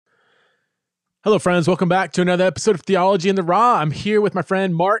Hello, friends. Welcome back to another episode of Theology in the Raw. I'm here with my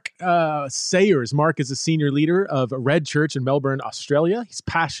friend Mark Sayers. Mark is a senior leader of Red Church in Melbourne, Australia. He's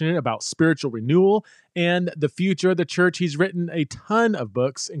passionate about spiritual renewal and the future of the church. He's written a ton of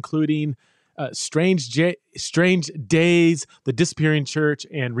books, including Strange Days, The Disappearing Church,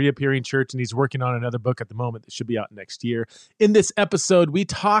 and Reappearing Church. And he's working on another book at the moment that should be out next year. In this episode, we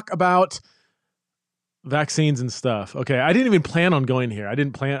talk about vaccines and stuff. Okay, I didn't even plan on going here. I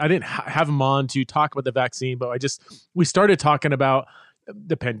didn't have him on to talk about the vaccine, but we started talking about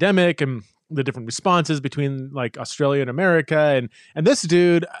the pandemic and the different responses between like Australia and America, and this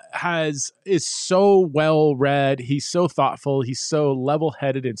dude is so well read. He's so thoughtful. He's so level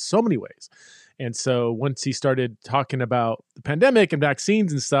headed in so many ways. And so once he started talking about the pandemic and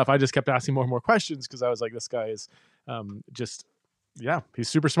vaccines and stuff, I just kept asking more and more questions because I was like, this guy is he's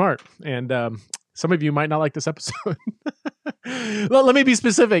super smart. And some of you might not like this episode. Well, let me be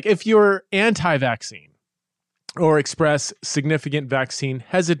specific. If you're anti-vaccine or express significant vaccine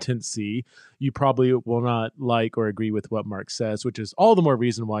hesitancy, you probably will not like or agree with what Mark says, which is all the more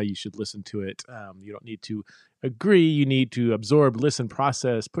reason why you should listen to it. You don't need to agree. You need to absorb, listen,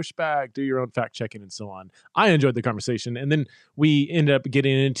 process, push back, do your own fact checking, and so on. I enjoyed the conversation. And then we ended up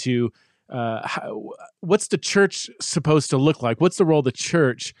getting into what's the church supposed to look like? What's the role of the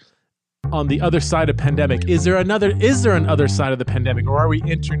church on the other side of pandemic? Is there an other side of the pandemic, or are we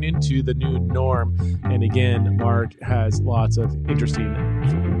entering into the new norm? And again, Mark has lots of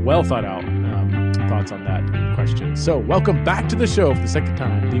interesting, well thought out thoughts on that question. So welcome back to the show for the second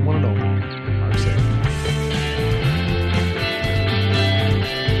time, the one and only Mark Sayers.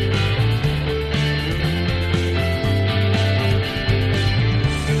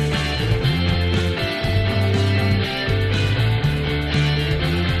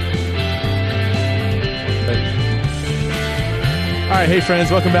 All right, hey friends,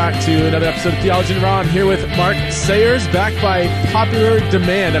 welcome back to another episode of Theology in the Raw. I'm here with Mark Sayers, back by popular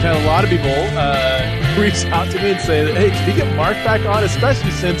demand. I've had a lot of people reach out to me and say, hey, can you get Mark back on? Especially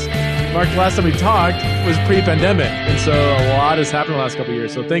since, Mark, the last time we talked was pre-pandemic. And so a lot has happened in the last couple of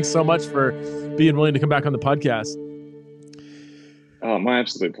years. So thanks so much for being willing to come back on the podcast. Oh, my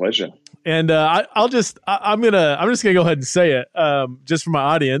absolute pleasure. And I'm just gonna go ahead and say it, just for my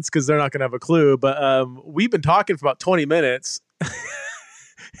audience, because they're not gonna have a clue. But we've been talking for about 20 minutes.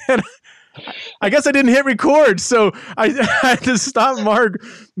 And I guess I didn't hit record, so I had to stop Mark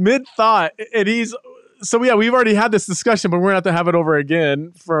mid-thought. And we've already had this discussion, but we're gonna have to have it over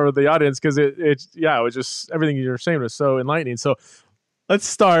again for the audience because it was just everything you were saying was so enlightening. So let's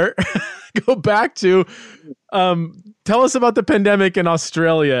start. Go back to tell us about the pandemic in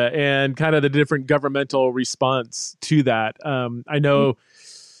Australia and kind of the different governmental response to that. I know,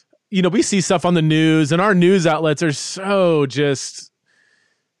 we see stuff on the news, and our news outlets are so just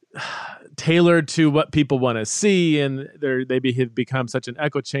tailored to what people want to see, and they have become such an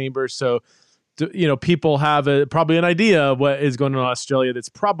echo chamber. So, people have probably an idea of what is going on in Australia that's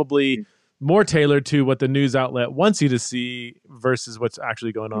probably more tailored to what the news outlet wants you to see versus what's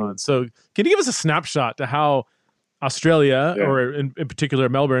actually going on. So can you give us a snapshot to how Australia, or in particular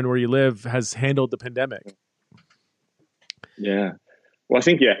Melbourne, where you live, has handled the pandemic? Yeah. Well, I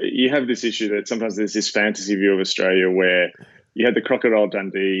think, you have this issue that sometimes there's this fantasy view of Australia where you had the Crocodile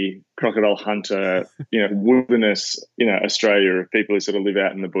Dundee, crocodile hunter, wilderness, Australia of people who sort of live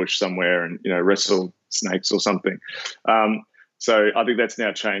out in the bush somewhere and, wrestle snakes or something. So I think that's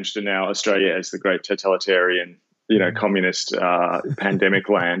now changed to now Australia as the great totalitarian, communist pandemic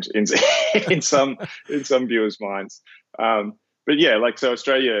land in some viewers' minds. So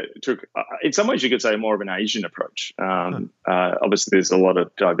Australia took, in some ways you could say, more of an Asian approach. Obviously, there's a lot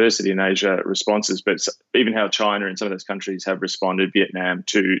of diversity in Asia responses, but even how China and some of those countries have responded, Vietnam,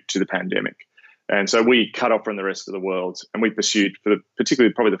 to the pandemic. And so we cut off from the rest of the world, and we pursued,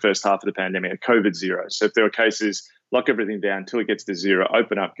 particularly probably the first half of the pandemic, a COVID zero. So if there were cases, lock everything down until it gets to zero,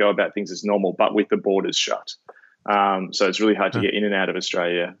 open up, go about things as normal, but with the borders shut. So it's really hard to get in and out of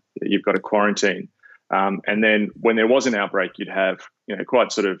Australia. You've got to quarantine. And then when there was an outbreak, you'd have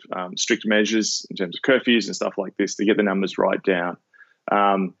quite sort of strict measures in terms of curfews and stuff like this to get the numbers right down.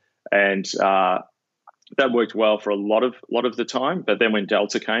 That worked well for a lot of the time. But then when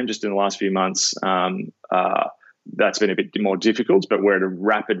Delta came, just in the last few months, that's been a bit more difficult. But we're at a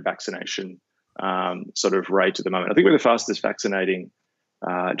rapid vaccination sort of rate at the moment. I think we're the fastest vaccinating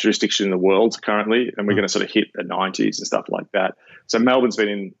jurisdiction in the world currently, and we're going to sort of hit the 90s and stuff like that. So Melbourne's been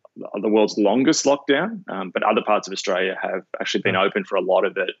in the world's longest lockdown, but other parts of Australia have actually been open for a lot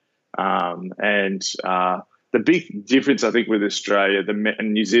of it. The big difference, I think, with Australia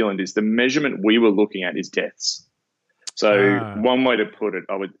and New Zealand is the measurement we were looking at is deaths. So one way to put it,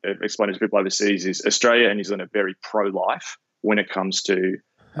 I would explain it to people overseas, is Australia and New Zealand are very pro-life when it comes to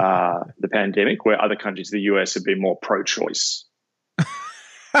the pandemic, where other countries, the US, have been more pro-choice.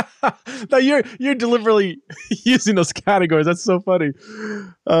 No, you're deliberately using those categories. That's so funny.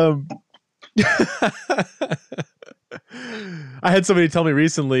 I had somebody tell me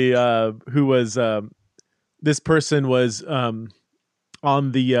recently who was this person was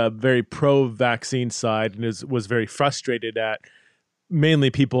on the very pro-vaccine side and was very frustrated at mainly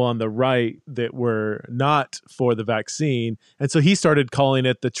people on the right that were not for the vaccine. And so he started calling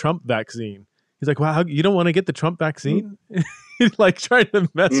it the Trump vaccine. He's like, wow, you don't want to get the Trump vaccine? He's like trying to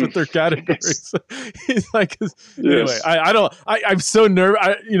mess with their categories. Yes. He's like, anyway, I'm so nervous.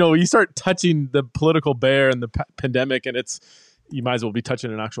 You start touching the political bear and the pandemic, and you might as well be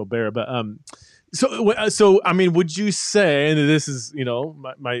touching an actual bear. But so I mean, would you say, and this is,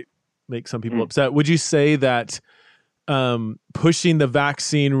 might make some people upset, would you say that pushing the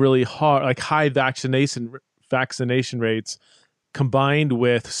vaccine really hard, like high vaccination rates combined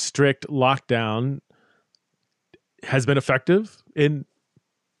with strict lockdown, has been effective in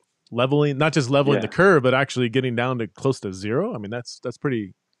leveling, not just leveling the curve, but actually getting down to close to zero? I mean, that's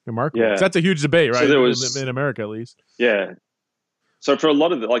pretty remarkable. Yeah. That's a huge debate, right? So in America, at least. Yeah. So for a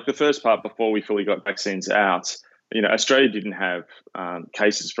lot of the first part, before we fully got vaccines out, Australia didn't have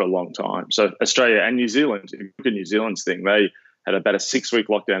cases for a long time. So Australia and New Zealand, if you look at New Zealand's thing, they had about a 6-week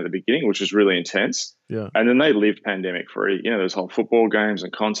lockdown at the beginning, which was really intense. Yeah. And then they lived pandemic free. There's whole football games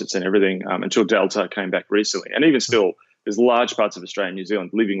and concerts and everything until Delta came back recently. And even still, there's large parts of Australia and New Zealand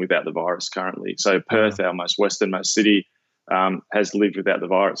living without the virus currently. So Perth, our most westernmost city, has lived without the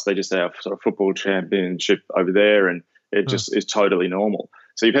virus. They just have sort of football championship over there, and it just is totally normal.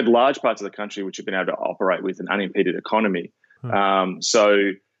 So you've had large parts of the country which have been able to operate with an unimpeded economy.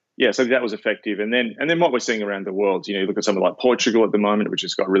 So that was effective. And then what we're seeing around the world, you look at something like Portugal at the moment, which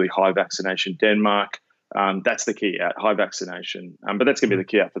has got really high vaccination. Denmark, that's the key out, high vaccination. But that's going to be the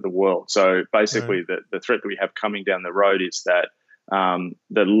key out for the world. So basically the threat that we have coming down the road is that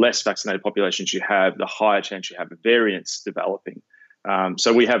the less vaccinated populations you have, the higher chance you have of variants developing.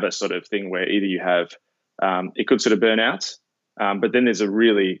 So we have a sort of thing where either you have, it could sort of burn out, but then there's a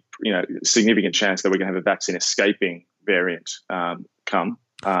really significant chance that we're going to have a vaccine escaping variant come.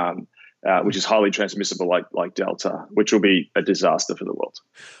 Which is highly transmissible, like Delta, which will be a disaster for the world.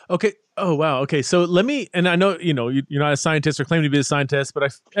 Okay. Oh, wow. Okay. So and I know, you're not a scientist or claim to be a scientist,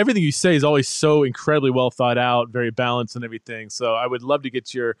 but everything you say is always so incredibly well thought out, very balanced and everything. So I would love to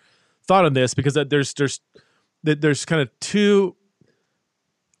get your thought on this, because there's kind of two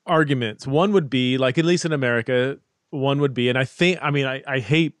arguments. One would be, like, at least in America, and I think, I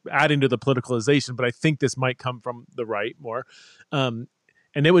hate adding to the politicalization, but I think this might come from the right more.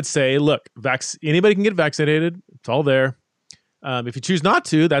 And they would say, look, anybody can get vaccinated. It's all there. If you choose not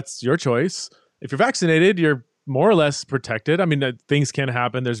to, that's your choice. If you're vaccinated, you're more or less protected. Things can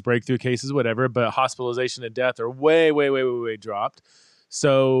happen. There's breakthrough cases, whatever, but hospitalization and death are way, way, way, way, way dropped.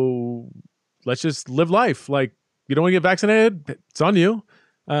 So let's just live life. Like, you don't want to get vaccinated? It's on you.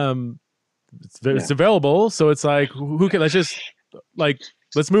 It's available. So it's like,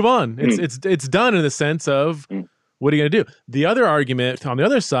 let's move on. It's done, in the sense of, what are you going to do? The other argument on the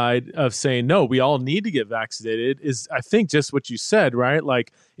other side of saying, no, we all need to get vaccinated is, I think, just what you said, right?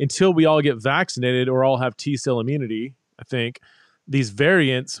 Like, until we all get vaccinated or all have T-cell immunity, I think these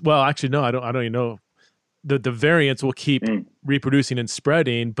variants, well, actually, no, I don't even know. The variants will keep reproducing and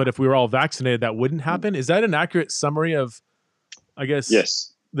spreading, but if we were all vaccinated, that wouldn't happen. Is that an accurate summary of, I guess,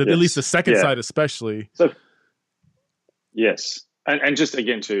 yes. At least the second side especially? So, yes. And just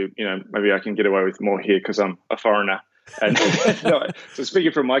again maybe I can get away with more here because I'm a foreigner. And so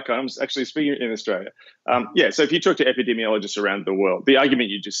speaking from my kind, I'm actually speaking in Australia. So if you talk to epidemiologists around the world, the argument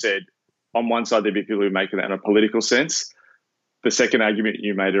you just said, on one side there'd be people who make that in a political sense. The second argument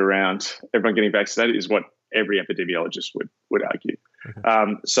you made around everyone getting vaccinated is what every epidemiologist would argue.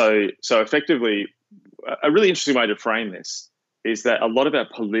 Okay. So effectively, a really interesting way to frame this is that a lot of our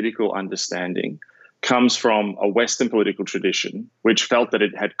political understanding comes from a Western political tradition which felt that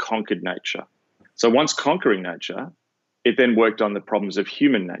it had conquered nature. So once conquering nature, it then worked on the problems of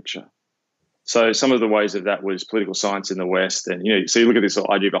human nature. So some of the ways of that was political science in the West. And, so you look at this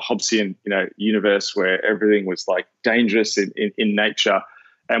idea of a Hobbesian, universe where everything was like dangerous in nature.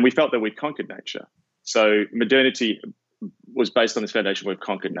 And we felt that we'd conquered nature. So modernity was based on this foundation, we've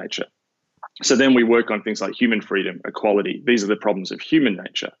conquered nature. So then we work on things like human freedom, equality. These are the problems of human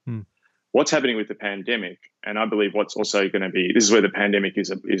nature. What's happening with the pandemic, and I believe what's also going to be, this is where the pandemic is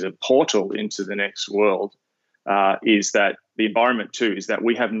a portal into the next world, is that the environment too, is that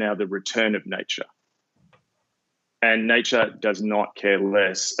we have now the return of nature. and nature does not care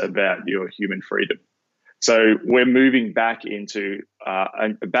less about your human freedom. So we're moving back into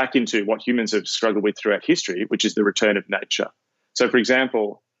what humans have struggled with throughout history, which is the return of nature. So, for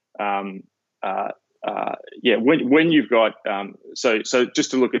example, when you've got so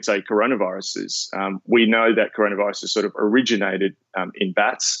just to look at, say, coronaviruses, we know that coronaviruses sort of originated in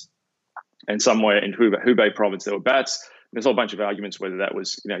bats, and somewhere in Hubei province there were bats. There's a whole bunch of arguments whether that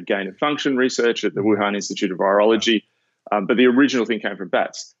was gain of function research at the Wuhan Institute of Virology. But the original thing came from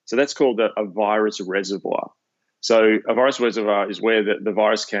bats. So that's called a virus reservoir. So a virus reservoir is where the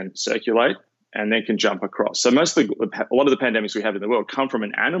virus can circulate and then can jump across. So a lot of the pandemics we have in the world come from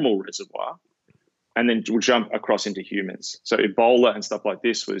an animal reservoir and then will jump across into humans. So Ebola and stuff like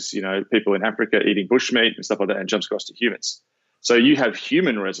this was, people in Africa eating bushmeat and stuff like that, and jumps across to humans. So you have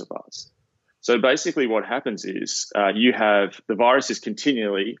human reservoirs. So basically what happens is you have the virus is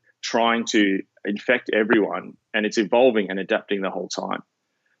continually trying to infect everyone, and it's evolving and adapting the whole time.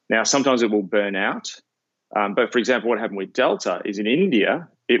 Now, sometimes it will burn out. But for example, what happened with Delta is in India,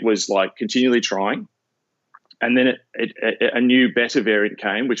 it was like continually trying. And then a new better variant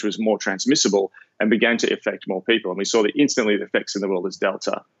came, which was more transmissible and began to affect more people. And we saw that instantly the effects in the world as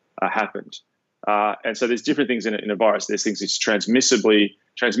Delta happened. And so there's different things in a virus. There's things it's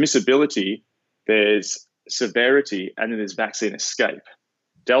transmissibility, there's severity, and then there's vaccine escape.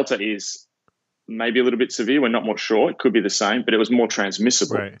 Delta is maybe a little bit severe. We're not more sure. It could be the same, but it was more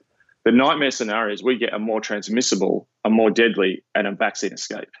transmissible. Right. The nightmare scenario is we get a more transmissible, a more deadly, and a vaccine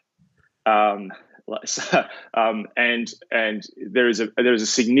escape. And there is a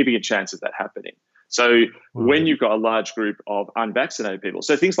significant chance of that happening. So when you've got a large group of unvaccinated people,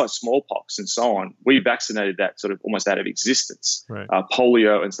 so things like smallpox and so on, we vaccinated that sort of almost out of existence, right.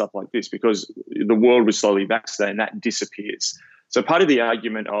 Polio and stuff like this, because the world was slowly vaccinated and that disappears. So part of the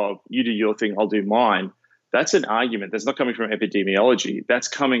argument of you do your thing, I'll do mine, that's an argument that's not coming from epidemiology. That's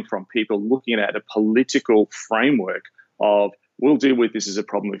coming from people looking at a political framework of we'll deal with this as a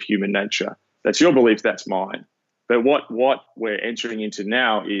problem of human nature. That's your belief, that's mine. But what we're entering into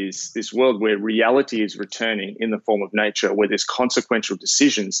now is this world where reality is returning in the form of nature, where there's consequential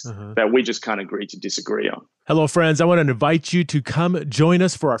decisions that we just can't agree to disagree on. Hello, friends. I want to invite you to come join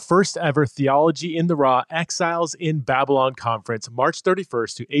us for our first ever Theology in the Raw Exiles in Babylon conference, March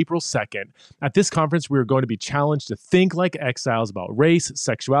 31st to April 2nd. At this conference, we are going to be challenged to think like exiles about race,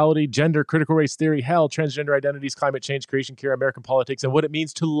 sexuality, gender, critical race theory, hell, transgender identities, climate change, creation care, American politics, and what it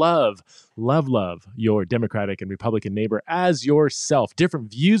means to love your Democratic and Republican neighbor as yourself. Different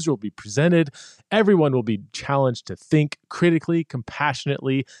views will be presented. Everyone will be challenged to think critically,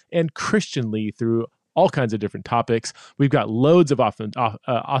 compassionately, and Christianly through all kinds of different topics. We've got loads of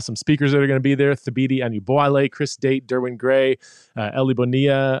awesome speakers that are going to be there. Thabiti Anyabwile, Chris Date, Derwin Gray, Ellie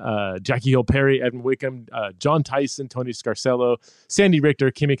Bonilla, Jackie Hill Perry, Evan Wickham, John Tyson, Tony Scarcello, Sandy Richter,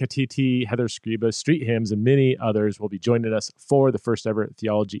 Kimi Katiti, Heather Scriba, Street Hymns, and many others will be joining us for the first ever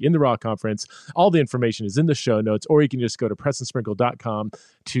Theology in the Raw conference. All the information is in the show notes, or you can just go to pressandsprinkle.com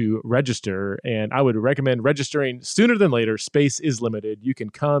to register. And I would recommend registering sooner than later. Space is limited. You can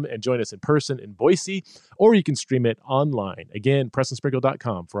come and join us in person in Boise, or you can stream it online. Again,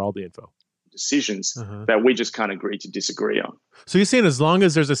 pressandsprinkle.com for all the info. Decisions that we just can't agree to disagree on. So you're saying as long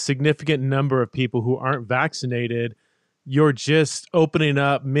as there's a significant number of people who aren't vaccinated, you're just opening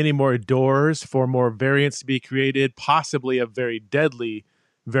up many more doors for more variants to be created, possibly a very deadly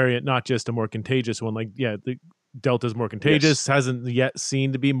variant, not just a more contagious one. Like, the Delta's more contagious, hasn't yet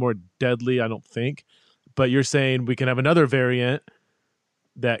seen to be more deadly, I don't think. But you're saying we can have another variant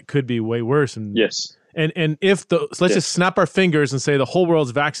that could be way worse. And yes. And if so let's just snap our fingers and say the whole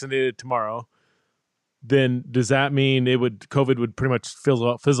world's vaccinated tomorrow, then does that mean COVID would pretty much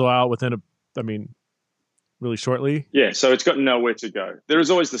fizzle out within really shortly? Yeah, so it's got nowhere to go. There is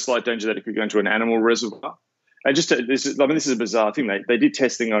always the slight danger that it could go into an animal reservoir. And this is a bizarre thing. They did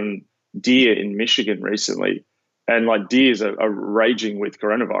testing on deer in Michigan recently, and like deers are raging with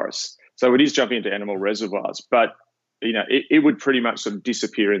coronavirus. So it is jumping into animal reservoirs, but it would pretty much sort of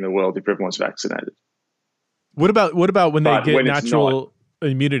disappear in the world if everyone's vaccinated. What about when they get natural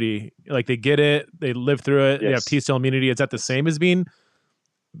immunity? Like they get it, they live through it, they have T-cell immunity. Is that the same as being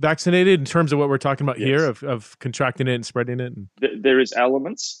vaccinated in terms of what we're talking about here of contracting it and spreading it? There is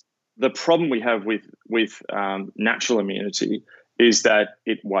elements. The problem we have with natural immunity is that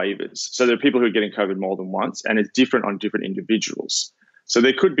it wavers. So there are people who are getting COVID more than once, and it's different on different individuals. So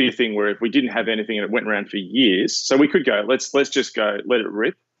there could be a thing where if we didn't have anything and it went around for years, so we could go, let's just go, let it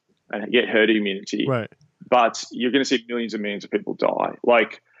rip and get herd immunity. Right. But you're going to see millions and millions of people die.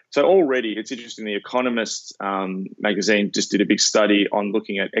 Like So already, it's interesting. The Economist magazine just did a big study on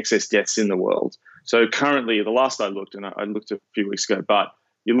looking at excess deaths in the world. So currently, the last I looked, and I looked a few weeks ago, but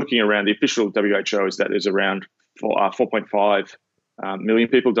you're looking around, the official WHO is that there's around 4.5 million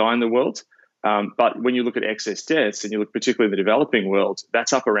people die in the world. But when you look at excess deaths, and you look particularly in the developing world,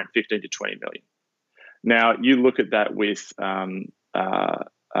 that's up around 15 to 20 million. Now, you look at that with,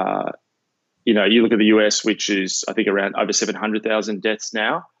 you look at the US, which is, I think, around over 700,000 deaths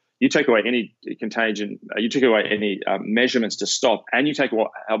now. You take away any contagion, you take away any measurements to stop, and you take away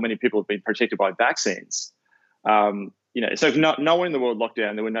how many people have been protected by vaccines. So if no one in the world locked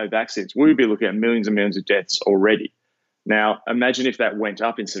down, there were no vaccines, we would be looking at millions and millions of deaths already. Now, imagine if that went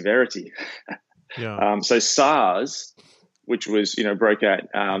up in severity. Yeah. So SARS, which was, broke out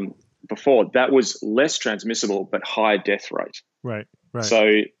before, that was less transmissible but high death rate. Right.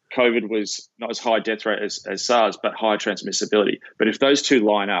 So COVID was not as high death rate as SARS, but high transmissibility. But if those two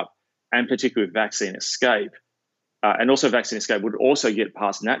line up, and particularly with vaccine escape, and also vaccine escape would also get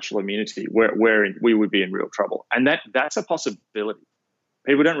past natural immunity, wherein we would be in real trouble. And that's a possibility.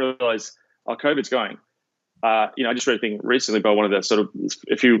 People don't realize, COVID's going. I just read a thing recently by one of the sort of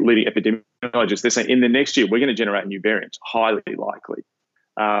a few leading epidemiologists. They're saying in the next year, we're going to generate a new variant, highly likely.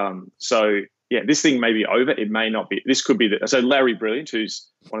 This thing may be over. It may not be. This could be so Larry Brilliant, who's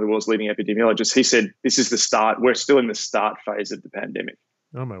one of the world's leading epidemiologists, he said this is the start. We're still in the start phase of the pandemic.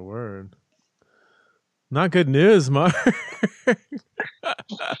 Oh, my word. Not good news, Mark.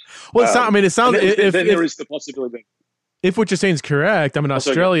 Well, it sounds. There is the possibility. If what you're saying is correct,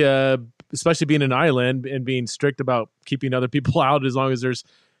 Australia, especially being an island and being strict about keeping other people out, as long as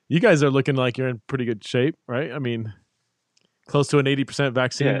you guys are looking like you're in pretty good shape, right? I mean, close to an 80%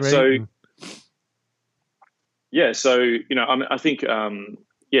 vaccine rate. I think,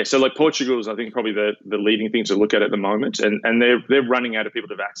 so like Portugal's, I think, probably the leading thing to look at the moment, and they're running out of people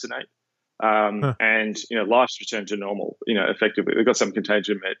to vaccinate. And life's returned to normal. Effectively, they've got some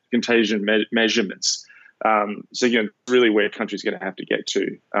contagion measurements. Really where countries going to have to get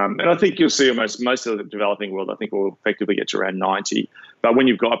to. And I think you'll see most of the developing world, I think, will effectively get to around 90. But when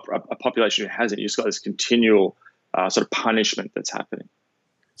you've got a population who hasn't, you've just got this continual sort of punishment that's happening.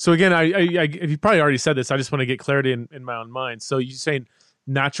 So again, you probably already said this. I just want to get clarity in my own mind. So you're saying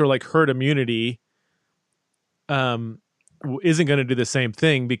natural, like herd immunity, isn't going to do the same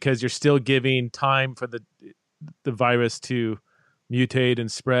thing because you're still giving time for the virus to mutate and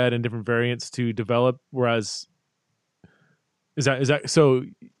spread and different variants to develop. Whereas, is that so?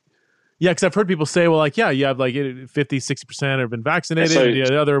 Yeah, because I've heard people say, well, like, yeah, you have like 50, 60% have been vaccinated, and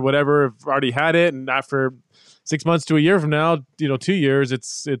the other whatever have already had it, and after 6 months to a year from now, 2 years,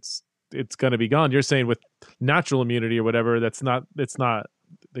 it's going to be gone. You're saying with natural immunity or whatever, it's not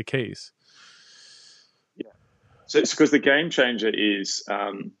the case. Yeah, so it's because the game changer is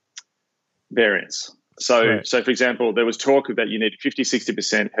variants. So for example, there was talk that you need 50,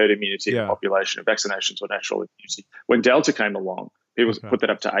 60% herd immunity in the population of vaccinations or natural immunity. When Delta came along, people put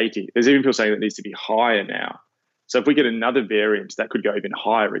that up to 80. There's even people saying that it needs to be higher now. So if we get another variant, that could go even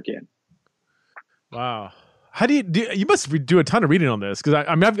higher again. Wow. How do you must do a ton of reading on this, because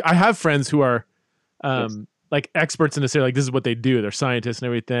I have friends who are like experts in this area, like this is what they do. They're scientists and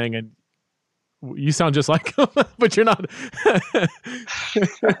everything, and you sound just like them, but you're not.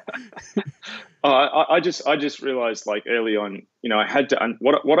 I just realized, like, early on, I had to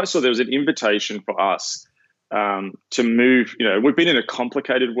what I saw. There was an invitation for us to move. We've been in a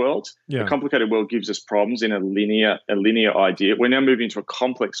complicated world. Yeah. A complicated world gives us problems in a linear idea. We're now moving to a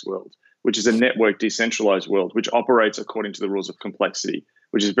complex world, which is a network, decentralized world, which operates according to the rules of complexity,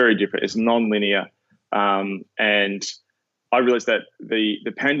 which is very different. It's non-linear, and I realized that the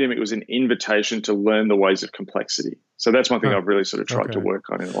pandemic was an invitation to learn the ways of complexity. So that's one thing I've really sort of tried to work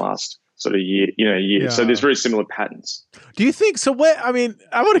on in the last sort of year. Yeah. So there's very similar patterns. Do you think so?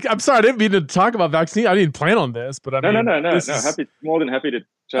 I'm sorry, I didn't mean to talk about vaccine. I didn't plan on this, but No. More than happy to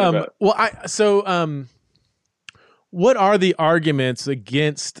chat about it. Well, what are the arguments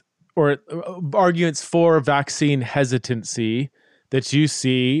against or arguments for vaccine hesitancy that you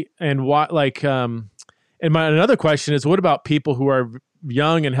see, and what, like, and another question is, what about people who are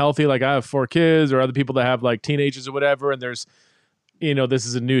young and healthy? Like, I have 4 kids, or other people that have like teenagers or whatever, and there's, this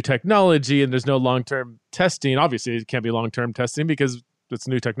is a new technology and there's no long-term testing. Obviously it can't be long-term testing because it's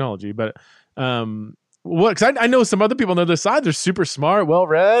new technology, but, because I know some other people on the other side, they're super smart,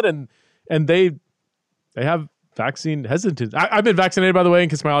 well-read, and they have vaccine hesitant. I've been vaccinated, by the way, in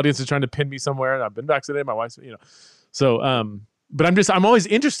case my audience is trying to pin me somewhere, and I've been vaccinated. My wife's, so, but I'm always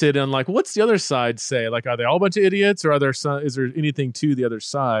interested in, like, what's the other side say? Like, are they all a bunch of idiots, or is there anything to the other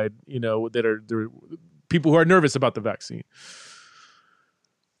side, that are people who are nervous about the vaccine?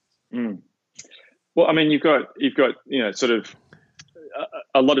 Mm. Well, I mean, you've got sort of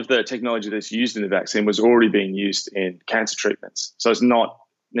a lot of the technology that's used in the vaccine was already being used in cancer treatments. So it's not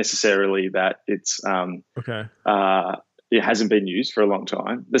necessarily that Okay. It hasn't been used for a long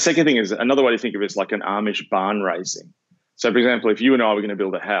time. The second thing is, another way to think of it is like an Amish barn raising. So, for example, if you and I were going to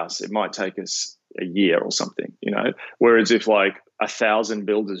build a house, it might take us a year or something, whereas if like 1,000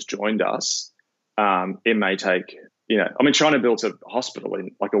 builders joined us, it may take, I mean, China built a hospital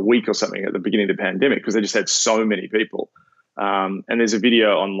in like a week or something at the beginning of the pandemic because they just had so many people. And there's a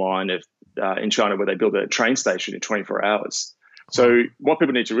video online of in China where they built a train station in 24 hours. So what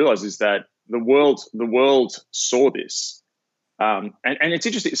people need to realize is that the world saw this. And it's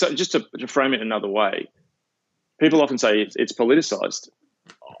interesting. So just to frame it another way, people often say it's politicized.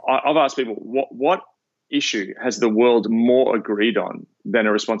 I've asked people, what issue has the world more agreed on than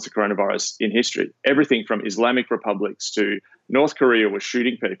a response to coronavirus in history? Everything from Islamic republics to North Korea was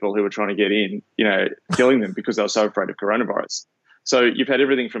shooting people who were trying to get in, killing them because they were so afraid of coronavirus. So you've had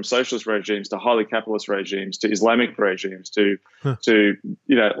everything from socialist regimes to highly capitalist regimes to Islamic regimes to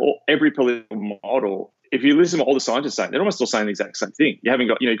every political model. If you listen to all the scientists saying, they're almost all saying the exact same thing. You haven't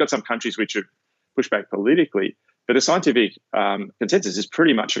got, you've got some countries which have pushed back politically, but the scientific consensus is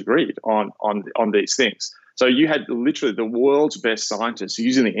pretty much agreed on these things. So you had literally the world's best scientists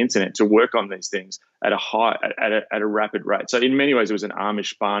using the internet to work on these things at a rapid rate. So in many ways, it was an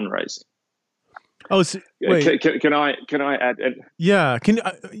Amish barn raising. Oh, so, wait. Can I add? Yeah. Go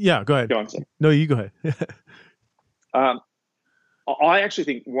ahead. Go on, no, you go ahead. I actually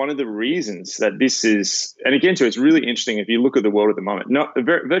think one of the reasons that this is, and again, too, it's really interesting if you look at the world at the moment.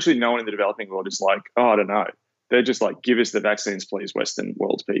 Virtually no one in the developing world is like, oh, I don't know. They're just like, give us the vaccines, please, Western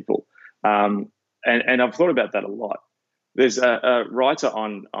world people. And I've thought about that a lot. There's a writer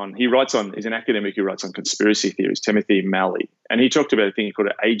he's an academic who writes on conspiracy theories, Timothy Malley, and he talked about a thing called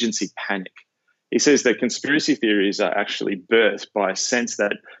agency panic. He says that conspiracy theories are actually birthed by a sense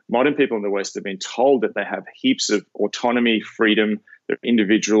that modern people in the West have been told that they have heaps of autonomy, freedom, they're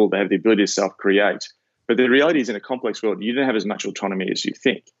individual, they have the ability to self-create. But the reality is, in a complex world, you don't have as much autonomy as you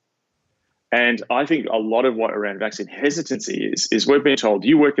think. And I think a lot of what around vaccine hesitancy is we're being told,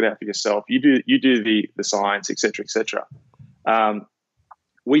 you work it out for yourself, you do the science, et cetera, et cetera.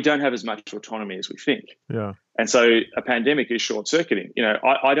 We don't have as much autonomy as we think. Yeah. And so a pandemic is short-circuiting.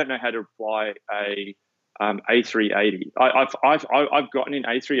 I don't know how to fly a A380. I've gotten in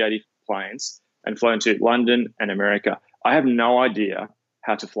A380 planes and flown to London and America. I have no idea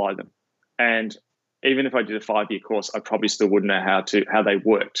how to fly them. And even if I did a 5-year course, I probably still wouldn't know how they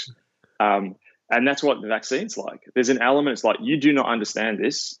worked. And that's what the vaccine's like. There's an element, it's like, you do not understand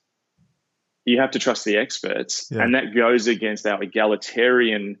this. You have to trust the experts. Yeah. And that goes against our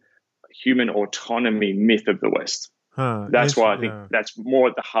egalitarian human autonomy myth of the West. That's why I think that's more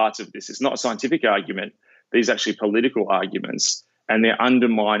at the heart of this. It's not a scientific argument. These are actually political arguments, and they're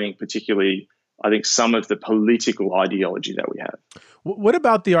undermining particularly, I think, some of the political ideology that we have. What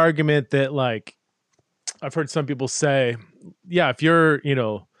about the argument that, like, I've heard some people say, yeah, if you're,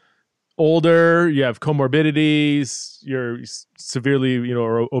 older, you have comorbidities, you're severely,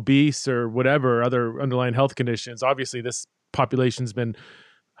 or obese or whatever, other underlying health conditions. Obviously, this population's been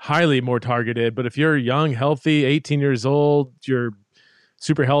highly more targeted. But if you're young, healthy, 18 years old, you're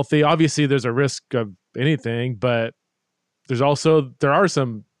super healthy, obviously there's a risk of anything, but there are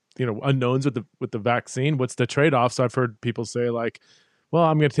some, unknowns with the vaccine. What's the trade-off? So I've heard people say, like, well,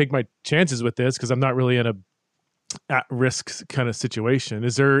 I'm going to take my chances with this because I'm not really in a at-risk kind of situation.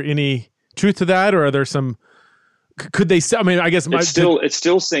 Is there any truth to that, or are there some? Could they? I mean, I guess it's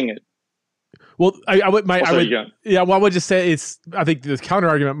still seeing it. Well, I would just say I think the counter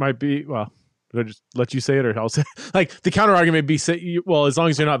argument might be, well, did I just let you say it, or else? Like, the counter argument be say, well, as long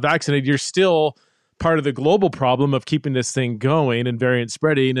as you're not vaccinated, you're still part of the global problem of keeping this thing going and variant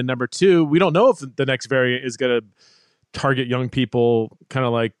spreading. And number two, we don't know if the next variant is going to target young people, kind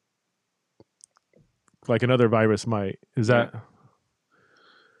of like another virus might. Is that?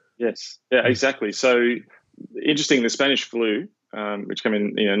 Yes. Yeah, exactly. So interesting, the Spanish flu, which came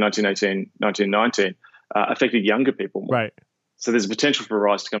in 1918, 1919, affected younger people more. Right. So there's a potential for a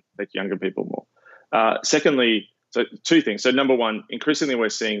rise to come affect younger people more. Secondly, so two things. So number one, increasingly we're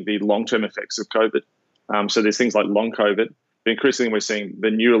seeing the long-term effects of COVID. So there's things like long COVID, but increasingly we're seeing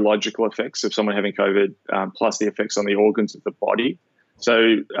the neurological effects of someone having COVID, plus the effects on the organs of the body.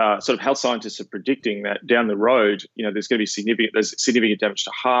 So sort of health scientists are predicting that down the road, there's going to be significant damage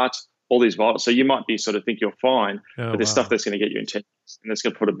to heart, all these vials. So you might be sort of think you're fine, but there's stuff that's going to get you in 10 years, and that's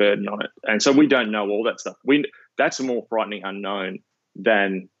going to put a burden on it. And so we don't know all that stuff. That's a more frightening unknown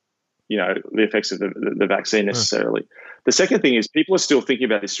than, the effects of the vaccine necessarily. The second thing is people are still thinking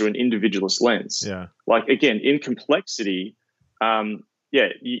about this through an individualist lens. Yeah. Like, again, in complexity,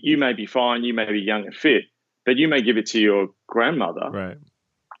 you may be fine, you may be young and fit, but you may give it to your grandmother, right?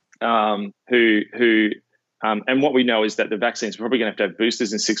 And what we know is that the vaccines are probably going to have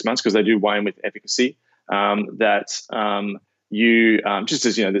boosters in 6 months because they do wane with efficacy. Just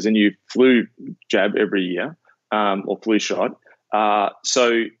as there's a new flu jab every year or flu shot.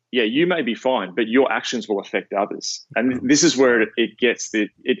 So you may be fine, but your actions will affect others, and this is where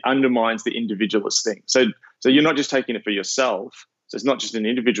it undermines the individualist thing. So you're not just taking it for yourself. So it's not just an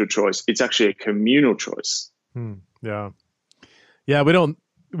individual choice; it's actually a communal choice. Yeah.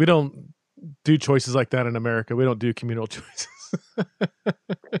 We don't do choices like that in America. We don't do communal choices.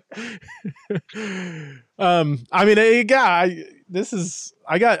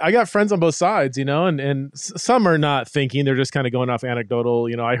 I got friends on both sides, and some are not thinking, they're just kind of going off anecdotal.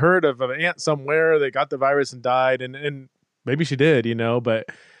 I heard of an aunt somewhere that got the virus and died, and maybe she did, but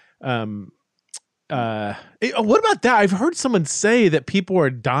what about that? I've heard someone say that people are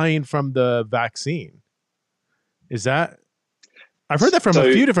dying from the vaccine. Is that? I've heard that from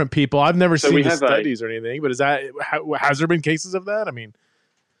a few different people. I've never seen the studies or anything, but has there been cases of that? I mean,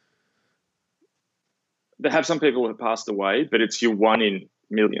 there have some people who have passed away, but it's your one in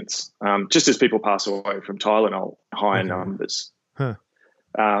millions. Just as people pass away from Tylenol, higher numbers. Huh.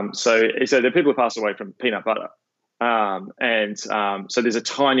 So the people who pass away from peanut butter, so there's a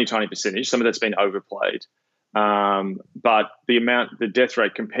tiny percentage. Some of that's been overplayed, but the death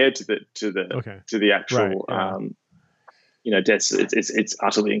rate compared to the actual. Right. Deaths, it's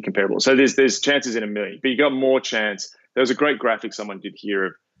utterly incomparable. So there's chances in a million, but you got more chance. There was a great graphic someone did here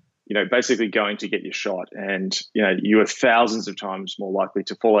of, basically going to get your shot, and you are thousands of times more likely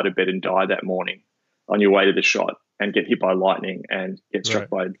to fall out of bed and die that morning on your way to the shot and get hit by lightning and get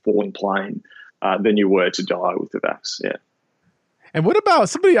struck by a falling plane than you were to die with the vax. Yeah. And what about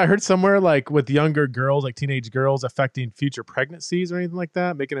somebody I heard somewhere, like with younger girls, like teenage girls, affecting future pregnancies or anything like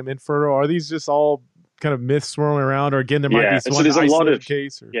that, making them infertile? Are these just all kind of myths swirling around, or again, there might be one isolated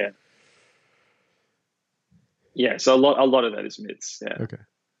case? Or... So a lot of that is myths. Yeah. Okay.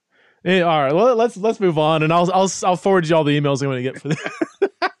 Hey, all right. Well, let's move on, and I'll forward you all the emails I'm going to get for this.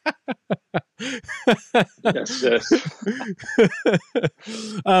 Yes.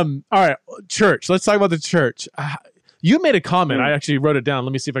 All right. Church. Let's talk about the church. You made a comment. I actually wrote it down.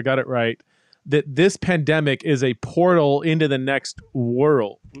 Let me see if I got it right. That this pandemic is a portal into the next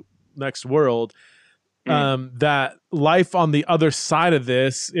world. That life on the other side of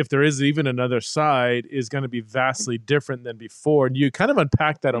this, if there is even another side, is going to be vastly different than before. And you kind of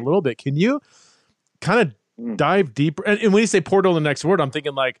unpack that a little bit. Can you kind of dive deeper? And when you say portal in the next world, I'm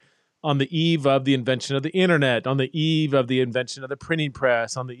thinking like on the eve of the invention of the internet, on the eve of the invention of the printing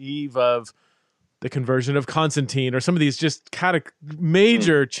press, on the eve of the conversion of Constantine, or some of these just kind of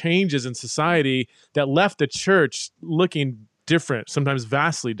major changes in society that left the church looking different, sometimes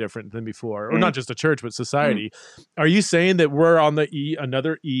vastly different than before, or not just the church, but society. Are you saying that we're on the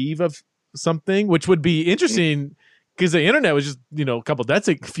another eve of something, which would be interesting because the internet was just,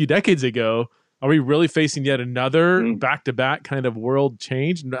 a few decades ago. Are we really facing yet another back-to-back kind of world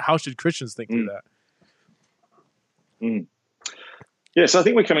change? And how should Christians think through that? Yeah, so I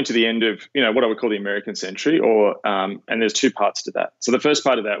think we're coming to the end of, what I would call the American century, and there's two parts to that. So the first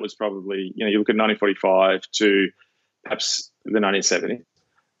part of that was probably, you look at 1945 to perhaps the 1970s.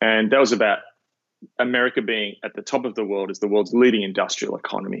 And that was about America being at the top of the world as the world's leading industrial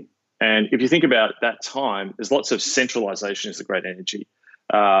economy. And if you think about that time, there's lots of centralization as the great energy.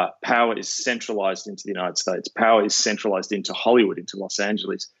 Power is centralized into the United States. Power is centralized into Hollywood, into Los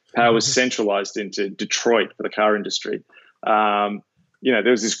Angeles. Power is centralized into Detroit for the car industry. There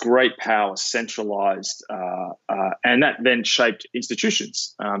was this great power centralized, and that then shaped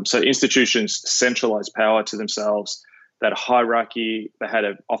institutions. So institutions centralized power to themselves. That hierarchy, they had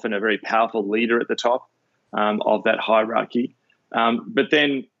often a very powerful leader at the top of that hierarchy. But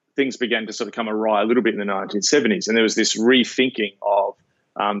then things began to sort of come awry a little bit in the 1970s, and there was this rethinking of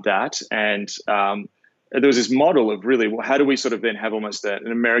that. And there was this model of really, well, how do we sort of then have almost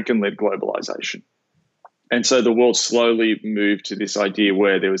an American-led globalization? And so the world slowly moved to this idea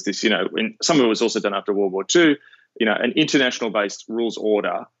where there was this, and some of it was also done after World War II, an international-based rules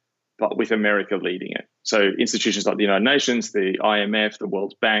order, but with America leading it. So institutions like the United Nations, the IMF, the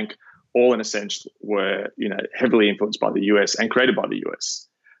World Bank, all in a sense were, heavily influenced by the US and created by the US.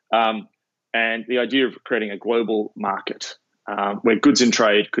 And the idea of creating a global market where goods and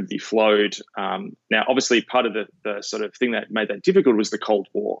trade could be flowed. Now, obviously, part of the sort of thing that made that difficult was the Cold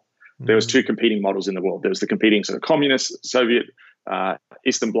War. There was two competing models in the world. There was the competing sort of communist Soviet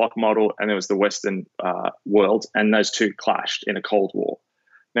Eastern Bloc model, and there was the Western world, and those two clashed in a Cold War.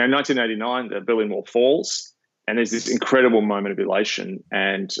 Now, in 1989, the Berlin Wall falls, and there's this incredible moment of elation.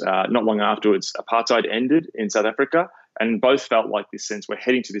 And not long afterwards, apartheid ended in South Africa, and both felt like this sense we're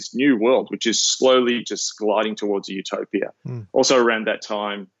heading to this new world, which is slowly just gliding towards a utopia. Also, around that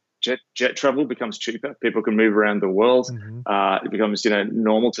time, jet travel becomes cheaper. People can move around the world. It becomes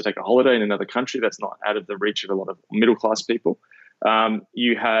normal to take a holiday in another country. That's not out of the reach of a lot of middle class people.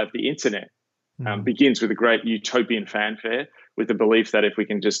 You have the internet. Begins with a great utopian fanfare, with the belief that if we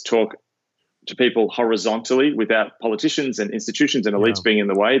can just talk to people horizontally without politicians and institutions and elites being in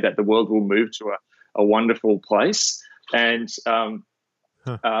the way, that the world will move to a wonderful place. And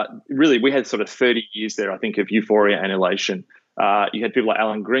really, we had sort of 30 years there, I think, of euphoria and elation. You had people like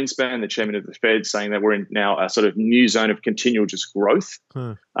Alan Greenspan, the chairman of the Fed, saying that we're in now a sort of new zone of continual just growth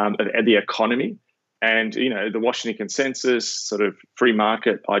of the economy. And, the Washington Consensus, sort of free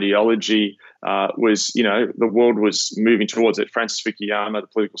market ideology was, the world was moving towards it. Francis Fukuyama, the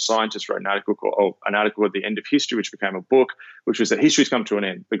political scientist, wrote an article at the end of history, which became a book, which was that history's come to an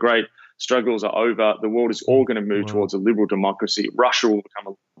end. The great struggles are over. The world is all going to move towards a liberal democracy. Russia will become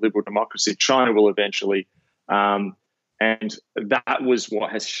a liberal democracy. China will eventually. And that was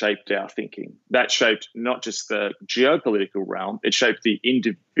what has shaped our thinking. That shaped not just the geopolitical realm, it shaped the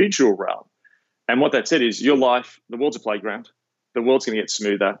individual realm. And what that said is your life, the world's a playground. The world's going to get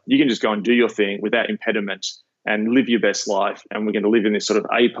smoother. You can just go and do your thing without impediment and live your best life. And we're going to live in this sort of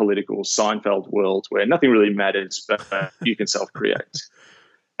apolitical Seinfeld world where nothing really matters, but you can self-create.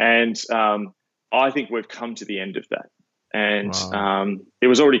 And I think we've come to the end of that. And it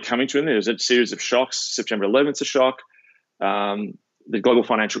was already coming to an end. There was a series of shocks. September 11th's a shock. The global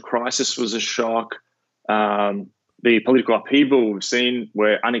financial crisis was a shock. The political upheaval we've seen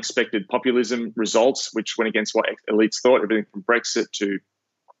where unexpected populism results, which went against what elites thought, everything from Brexit to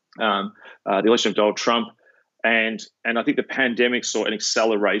the election of Donald Trump. And I think the pandemic saw an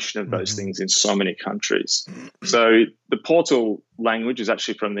acceleration of those things in so many countries. So the portal language is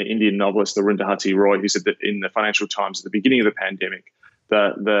actually from the Indian novelist Arundhati Roy, who said that in the Financial Times at the beginning of the pandemic,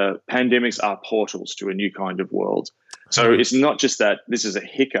 the pandemics are portals to a new kind of world. So it's not just that this is a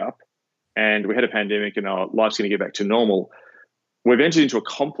hiccup and we had a pandemic and our life's going to get back to normal. We've entered into a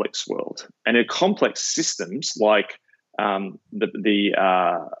complex world, and in complex systems like the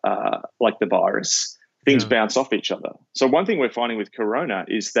virus, things bounce off each other. So one thing we're finding with corona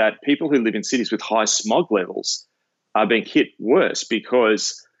is that people who live in cities with high smog levels are being hit worse,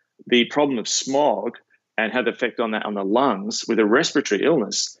 because the problem of smog and have the effect on the lungs with a respiratory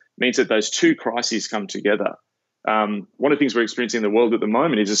illness means that those two crises come together. One of the things we're experiencing in the world at the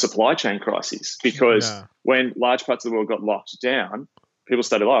moment is a supply chain crisis, because when large parts of the world got locked down, people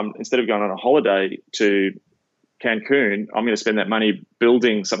started, instead of going on a holiday to Cancun, I'm going to spend that money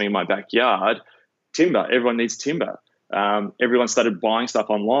building something in my backyard. Timber, everyone needs timber. Everyone started buying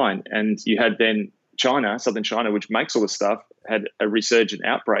stuff online, and you had then China, southern China, which makes all this stuff, had a resurgent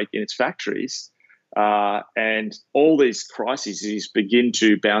outbreak in its factories. And all these crises begin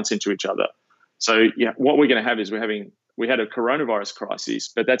to bounce into each other. So what we're going to have is we had a coronavirus crisis,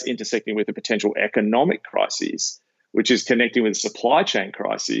 but that's intersecting with a potential economic crisis, which is connecting with a supply chain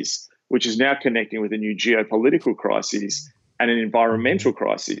crisis, which is now connecting with a new geopolitical crisis and an environmental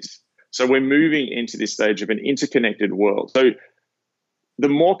crisis. So we're moving into this stage of an interconnected world. So the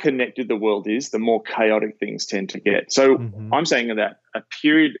more connected the world is, the more chaotic things tend to get. So I'm saying that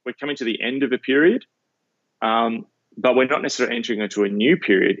we're coming to the end of a period, but we're not necessarily entering into a new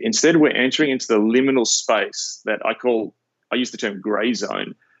period. Instead, we're entering into the liminal space that I use the term gray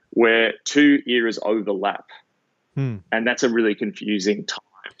zone, where two eras overlap. And that's a really confusing time.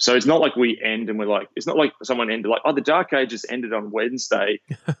 So it's not like we end and it's not like someone ended the Dark Ages ended on Wednesday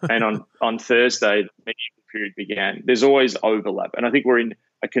and on Thursday, the medieval period began. There's always overlap. And I think we're in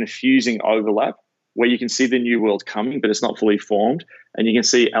a confusing overlap where you can see the new world coming, but it's not fully formed. And you can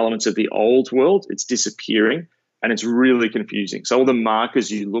see elements of the old world, it's disappearing. And it's really confusing. So all the markers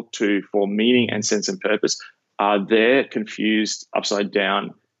you look to for meaning and sense and purpose are there, confused, upside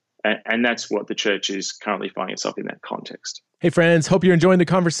down. And that's what the church is currently finding itself in that context. Hey, friends, hope you're enjoying the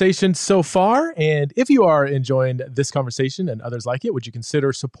conversation so far. And if you are enjoying this conversation and others like it, would you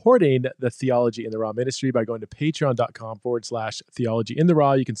consider supporting the Theology in the Raw ministry by going to patreon.com/Theology in the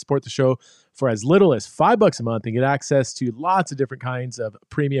Raw. You can support the show for as little as $5 a month and get access to lots of different kinds of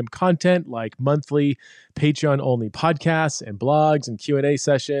premium content, like monthly Patreon-only podcasts and blogs and Q&A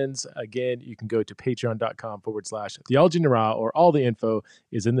sessions. Again, you can go to patreon.com/Theology in the Raw, or all the info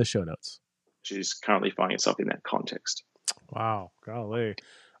is in the show notes. She's currently finding itself in that context. Wow, golly.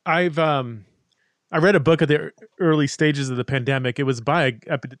 I've I read a book at the early stages of the pandemic. It was by an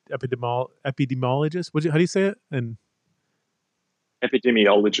epidemiologist. How do you say it? An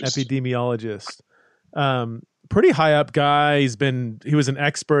epidemiologist. Pretty high up guy. He was an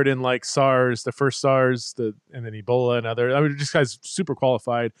expert in like SARS, the first SARS, and then Ebola and other. I mean, this guy's super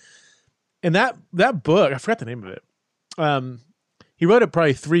qualified. And that book, I forgot the name of it. He wrote it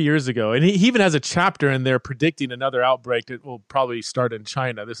probably 3 years ago, and he even has a chapter in there predicting another outbreak that will probably start in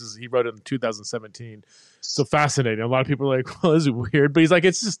China. He wrote it in 2017. So fascinating. A lot of people are like, well, this is weird, but he's like,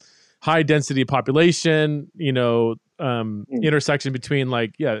 it's just high density population, intersection between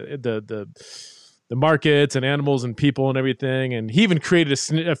like, the markets and animals and people and everything. And he even created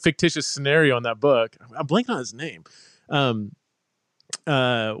a fictitious scenario in that book. I'm blanking on his name.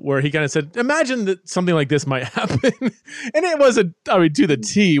 Where he kind of said, imagine that something like this might happen. And it wasn't, to the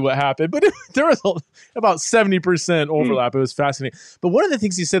T what happened, but there was about 70% overlap. It was fascinating. But one of the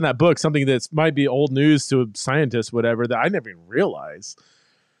things he said in that book, something that might be old news to scientists, whatever, that I never even realized,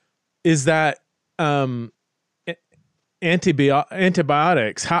 is that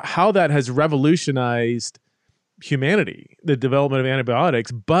antibiotics, how that has revolutionized humanity, the development of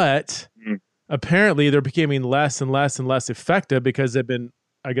antibiotics, but apparently they're becoming less and less and less effective because they've been,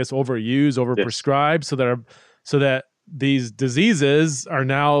 I guess, overused, overprescribed, so that these diseases are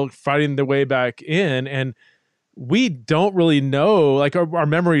now fighting their way back in. And we don't really know, like our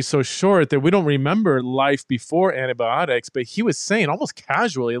memory is so short that we don't remember life before antibiotics. But he was saying almost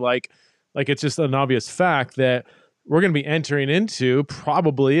casually, like it's just an obvious fact that we're going to be entering into,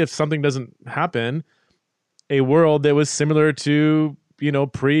 probably, if something doesn't happen, a world that was similar to,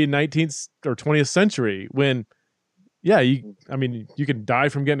 pre-19th or 20th century when, you can die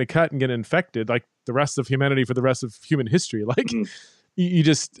from getting a cut and get infected like the rest of humanity for the rest of human history. Like you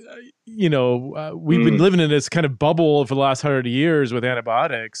just, we've been living in this kind of bubble for the last 100 years with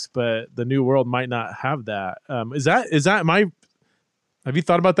antibiotics, but the new world might not have that. Have you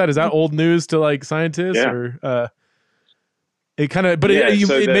thought about that? Is that old news to like scientists or, it kind of, but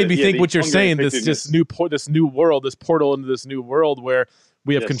it made me think what you're saying. This new world, this portal into this new world where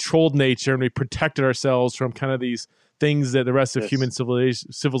we have controlled nature and we protected ourselves from kind of these things that the rest of human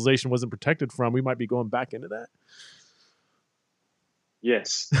civilization wasn't protected from. We might be going back into that.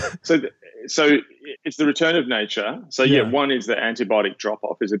 Yes. So it's the return of nature. So one is the antibiotic drop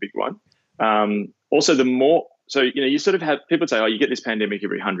off is a big one. Also, you sort of have people say, you get this pandemic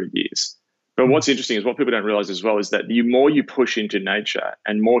every 100 years. But what's interesting is what people don't realize as well is that the more you push into nature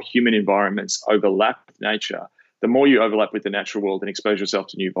and more human environments overlap with nature, the more you overlap with the natural world and expose yourself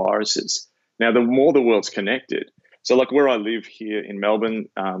to new viruses. Now, the more the world's connected. So like where I live here in Melbourne,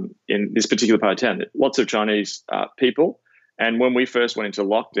 in this particular part of town, lots of Chinese people. And when we first went into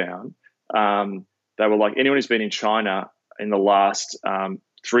lockdown, they were like, anyone who's been in China in the last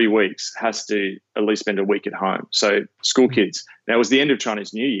 3 weeks has to at least spend a week at home. So school kids. Now, it was the end of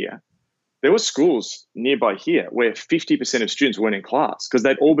Chinese New Year. There were schools nearby here where 50% of students weren't in class because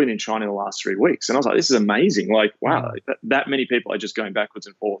they'd all been in China in the last 3 weeks. And I was like, this is amazing. Like, wow, that many people are just going backwards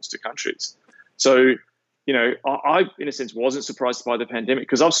and forwards to countries. So, I, in a sense, wasn't surprised by the pandemic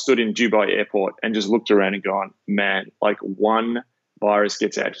because I've stood in Dubai airport and just looked around and gone, man, like one virus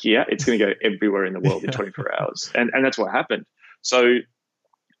gets out here, it's going to go everywhere in the world in 24 hours. And that's what happened. So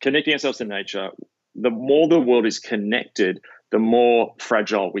connecting ourselves to nature, the more the world is connected, the more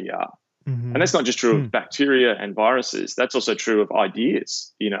fragile we are. Mm-hmm. And that's not just true of bacteria and viruses. That's also true of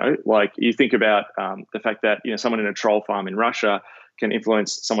ideas. Like you think about the fact that, someone in a troll farm in Russia can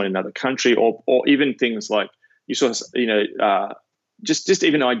influence someone in another country or even things like just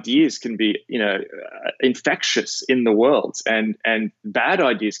even ideas can be, infectious in the world and bad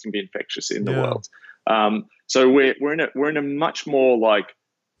ideas can be infectious in the world. So we're in a much more like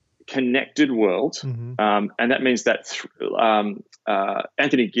connected world. Mm-hmm. And that means that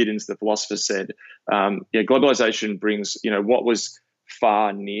Anthony Giddens, the philosopher, said, globalization brings, what was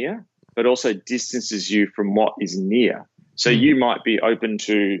far near, but also distances you from what is near. So you might be open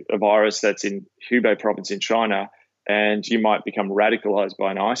to a virus that's in Hubei province in China, and you might become radicalized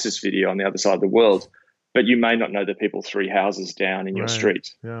by an ISIS video on the other side of the world, but you may not know the people 3 houses down in your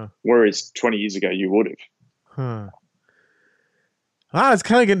street. Yeah. Whereas 20 years ago you would have. It's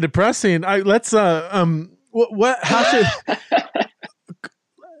kind of getting depressing.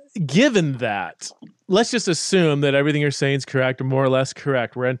 Given that, let's just assume that everything you're saying is correct or more or less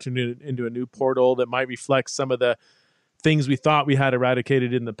correct. We're entering into a new portal that might reflect some of the things we thought we had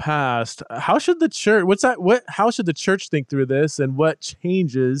eradicated in the past. How should the church, how should the church think through this, and what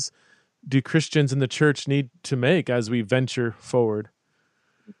changes do Christians in the church need to make as we venture forward?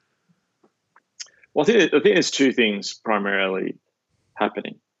 Well, I think there's two things primarily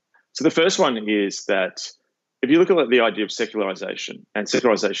happening. So the first one is that if you look at the idea of secularization and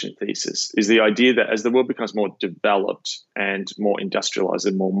secularization thesis is the idea that as the world becomes more developed and more industrialized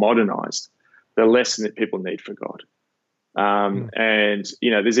and more modernized, the less that people need for God. And,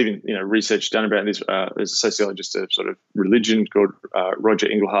 there's even, research done about this. There's a sociologist of sort of religion called Roger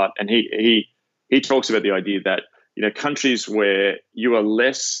Inglehart, and he talks about the idea that, countries where you are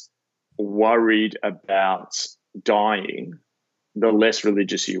less worried about dying, the less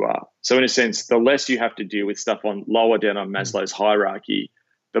religious you are. So in a sense, the less you have to deal with stuff on lower down on Maslow's hierarchy,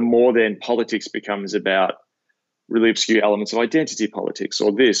 the more then politics becomes about really obscure elements of identity politics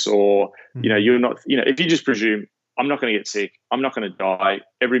or this, or, you're not, if you just presume, I'm not going to get sick, I'm not going to die,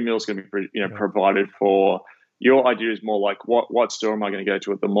 every meal's going to be, provided for. Your idea is more like, what store am I going to go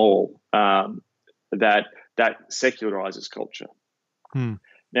to at the mall? That secularizes culture.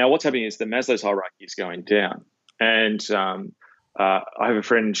 Now, what's happening is the Maslow's hierarchy is going down. And I have a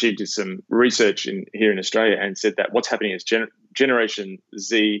friend, she did some research here in Australia and said that what's happening is Generation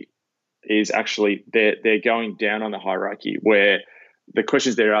Z is actually, they're going down on the hierarchy, where the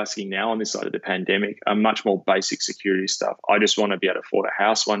questions they're asking now on this side of the pandemic are much more basic security stuff. I just want to be able to afford a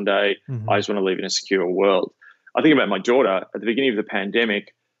house one day. I just want to live in a secure world. I think about my daughter at the beginning of the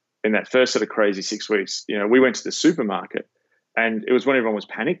pandemic, in that first sort of crazy 6 weeks, we went to the supermarket, and it was when everyone was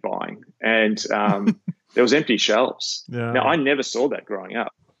panic buying, and there was empty shelves. Yeah. Now, I never saw that growing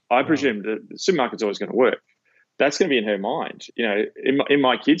up. I presumed that the supermarket's always going to work. That's going to be in her mind. In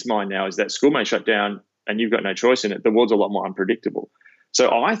my kid's mind now is that school may shut down and you've got no choice in it. The world's a lot more unpredictable. So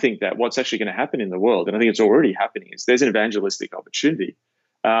I think that what's actually going to happen in the world, and I think it's already happening, is there's an evangelistic opportunity.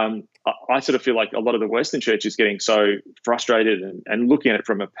 I sort of feel like a lot of the Western church is getting so frustrated and looking at it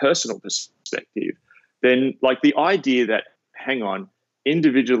from a personal perspective. Then, like, the idea that, hang on,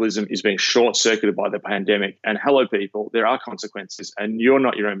 individualism is being short-circuited by the pandemic, and hello, people, there are consequences, and you're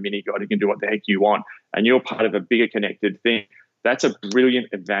not your own mini-God. You can do what the heck you want, and you're part of a bigger connected thing. That's a brilliant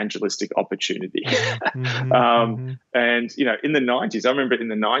evangelistic opportunity. And, in the 90s, I remember in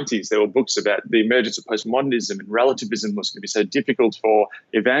the 90s, there were books about the emergence of postmodernism, and relativism was going to be so difficult for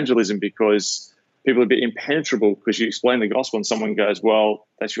evangelism because people are a bit impenetrable because you explain the gospel and someone goes, well,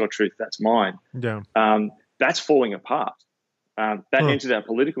 that's your truth, that's mine. Yeah. That's falling apart. That entered our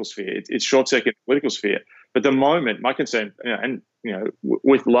political sphere. It's short-circuit political sphere. But the moment, my concern,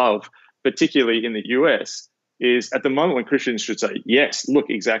 with love, particularly in the US, is at the moment when Christians should say, yes, look,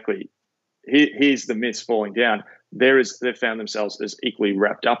 exactly, here's the myths falling down, they've found themselves as equally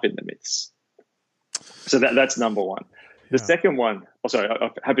wrapped up in the myths. So that's number one. The second one,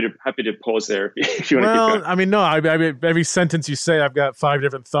 I'm happy to pause there if you want to keep going. I mean, no, I mean, every sentence you say, I've got 5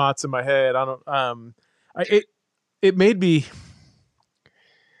 different thoughts in my head. It made me,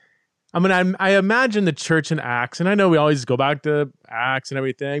 I mean, I imagine the church in Acts, and I know we always go back to Acts and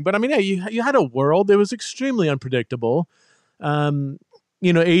everything, but I mean, you had a world that was extremely unpredictable. 80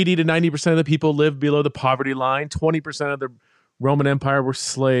 to 90% of the people lived below the poverty line. 20% of the Roman Empire were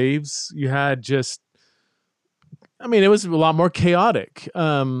slaves. You had it was a lot more chaotic.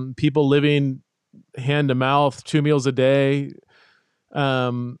 People living hand to mouth, 2 meals a day.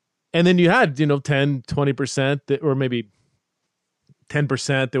 And then you had, 10, 20% or maybe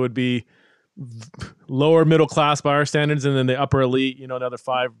 10% that would be lower middle class by our standards, and then the upper elite, another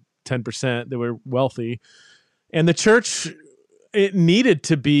 5-10% that were wealthy. And the church, it needed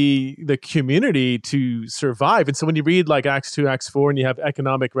to be the community to survive. And so when you read like Acts 2, Acts 4, and you have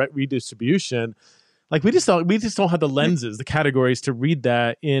economic redistribution, like we just don't have the lenses, the categories to read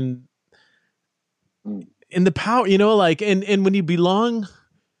that in the power, and when you belong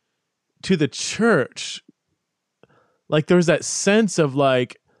to the church, like there's that sense of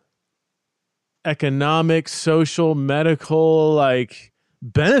like economic, social, medical, like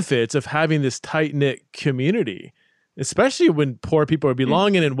benefits of having this tight-knit community, especially when poor people are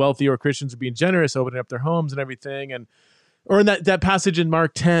belonging and wealthy, or Christians are being generous, opening up their homes and everything. Or in that passage in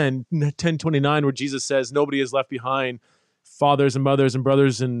Mark 10:29, where Jesus says, nobody is left behind, fathers and mothers and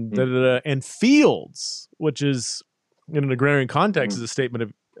brothers and fields, which is in an agrarian context is a statement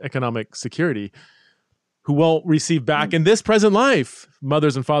of economic security, who won't receive back in this present life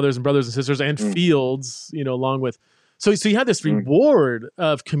mothers and fathers and brothers and sisters and fields, along with. So you have this reward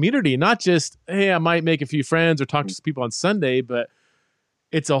of community, not just, hey, I might make a few friends or talk to people on Sunday, but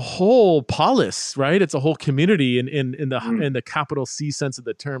it's a whole polis, right? It's a whole community in the capital C sense of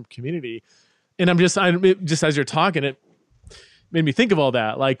the term community. And just as you're talking, it made me think of all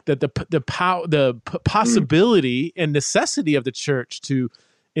that, like that the possibility and necessity of the church to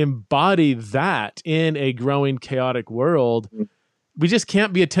embody that in a growing chaotic world. We just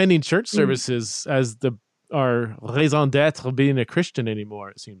can't be attending church services as our raison d'etre of being a Christian anymore.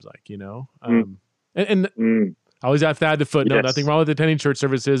 It seems like, and I always have to add the footnote. Yes. Nothing wrong with attending church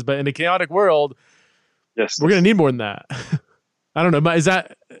services, but in a chaotic world, yes, we're going to need more than that. I don't know. Is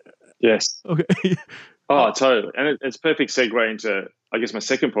that yes? Okay. Oh, totally. And it's a perfect segue into, I guess, my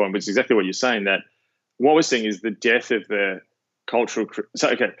second point, which is exactly what you're saying. That what we're seeing is the death of the cultural.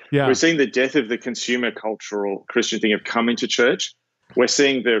 We're seeing the death of the consumer cultural Christian thing of coming to church. We're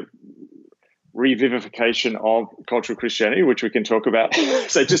seeing the revivification of cultural Christianity, which we can talk about.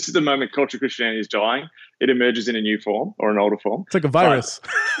 So just at the moment cultural Christianity is dying, it emerges in a new form or an older form. It's like a virus.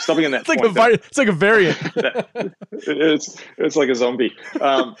 But stopping in that it's like a virus. It's like a variant. It's like a zombie.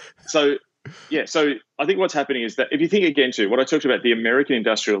 So I think what's happening is that if you think again to what I talked about, the American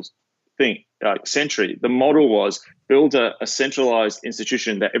industrial thing, century, the model was build a centralized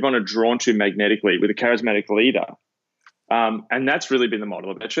institution that everyone are drawn to magnetically with a charismatic leader. And that's really been the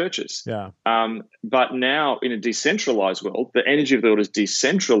model of our churches. Yeah. But now in a decentralized world, the energy of the world is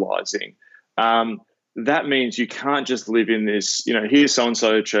decentralizing. That means you can't just live in this, here's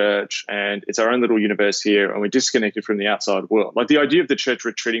so-and-so church and it's our own little universe here and we're disconnected from the outside world. Like the idea of the church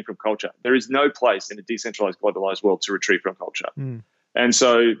retreating from culture, there is no place in a decentralized, globalized world to retreat from culture. And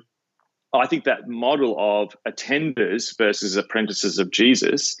so I think that model of attenders versus apprentices of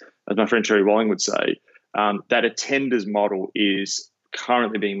Jesus, as my friend Cherry Walling would say, that attenders model is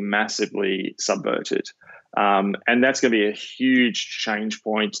currently being massively subverted. And that's going to be a huge change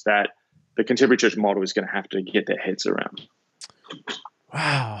point that the contemporary church model is going to have to get their heads around.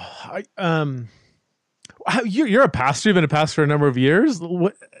 Wow. You're a pastor. You've been a pastor for a number of years.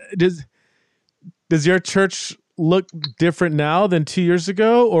 What, does your church look different now than 2 years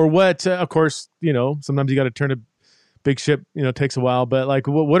ago? Or what? Of course, sometimes you got to turn a big ship, takes a while. But like,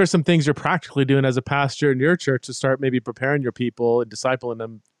 what are some things you're practically doing as a pastor in your church to start maybe preparing your people and discipling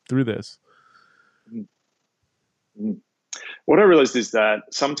them through this? What I realized is that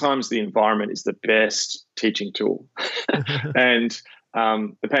sometimes the environment is the best teaching tool. And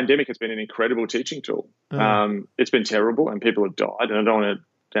the pandemic has been an incredible teaching tool. It's been terrible and people have died, and I don't want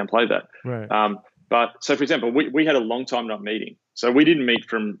to downplay that. Right. But so, for example, we had a long time not meeting. So we didn't meet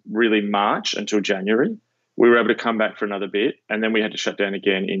from really March until January. We were able to come back for another bit, and then we had to shut down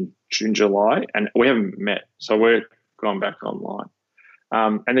again in June, July, and we haven't met. So we're going back online.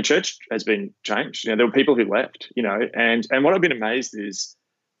 And the church has been changed. There were people who left, and what I've been amazed is,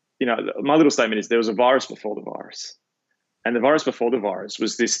 my little statement is there was a virus before the virus. And the virus before the virus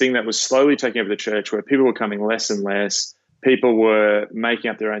was this thing that was slowly taking over the church where people were coming less and less. People were making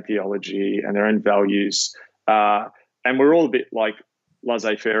up their own theology and their own values. And we're all a bit like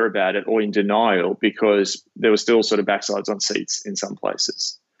laissez-faire about it or in denial because there were still sort of backsides on seats in some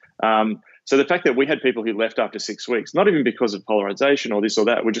places. So the fact that we had people who left after 6 weeks, not even because of polarization or this or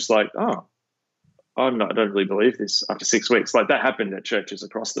that, we're just like, I don't really believe this after 6 weeks. Like that happened at churches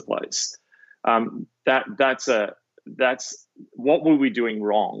across the place. That's what were we doing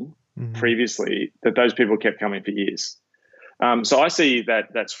wrong previously that those people kept coming for years. So I see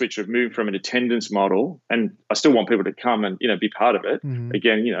that switch of moving from an attendance model, and I still want people to come and be part of it.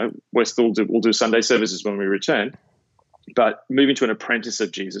 Again, we'll do Sunday services when we return, but moving to an apprentice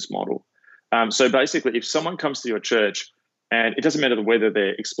of Jesus model. So basically, if someone comes to your church, and it doesn't matter whether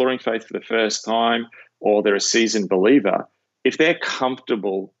they're exploring faith for the first time or they're a seasoned believer, if they're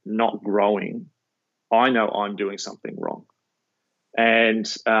comfortable not growing, I know I'm doing something wrong. And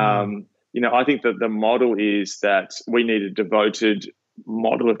I think that the model is that we need a devoted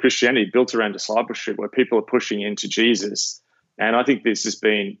model of Christianity built around discipleship where people are pushing into Jesus. And I think this has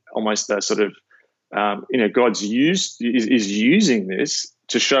been almost a sort of, God's is using this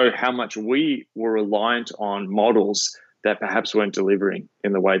to show how much we were reliant on models that perhaps weren't delivering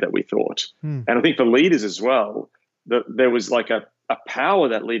in the way that we thought. And I think for leaders as well, there was like a power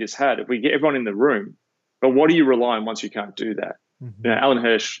that leaders had. If we get everyone in the room, but what do you rely on once you can't do that? Alan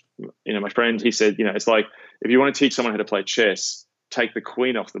Hirsch, my friend, he said, it's like if you want to teach someone how to play chess, take the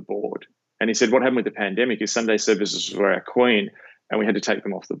queen off the board. And he said what happened with the pandemic is Sunday services were our queen and we had to take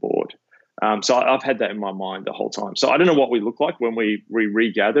them off the board. So I've had that in my mind the whole time. So I don't know what we look like when we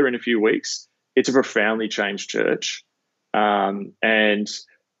regather in a few weeks. It's a profoundly changed church. And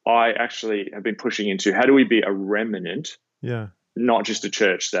I actually have been pushing into how do we be a remnant, not just a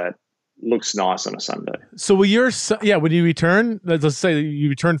church that looks nice on a Sunday. So when you return, let's say you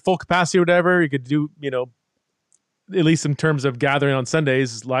return full capacity or whatever, you could do, at least in terms of gathering on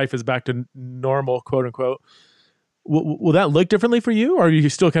Sundays, life is back to normal, quote unquote. Will that look differently for you? Or are you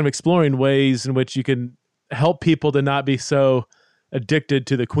still kind of exploring ways in which you can help people to not be so addicted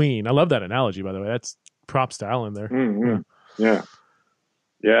to the queen? I love that analogy, by the way. That's props to Alan there. Mm-hmm.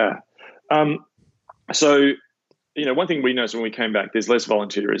 Yeah. So, one thing we noticed when we came back, there's less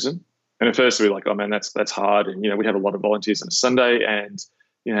volunteerism. And at first we were like, oh man, that's hard. And, we had a lot of volunteers on a Sunday, and,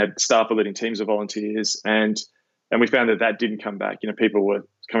 had staff were leading teams of volunteers. And we found that didn't come back. People were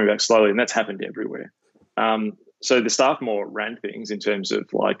coming back slowly, and that's happened everywhere. So the staff more ran things in terms of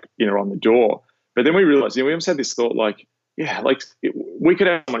on the door. But then we realized, we almost had this thought we could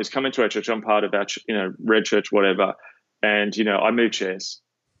have someone who's come into our church. I'm part of our, Red Church, whatever. And, I move chairs,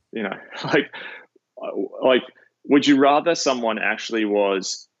 would you rather someone actually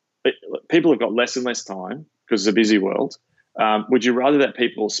people have got less and less time because it's a busy world. Would you rather that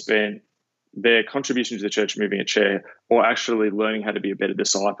people spend their contribution to the church moving a chair, or actually learning how to be a better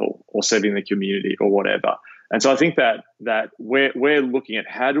disciple, or serving the community, or whatever? And so I think that we're looking at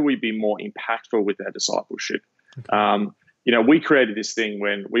how do we be more impactful with our discipleship. Okay. We created this thing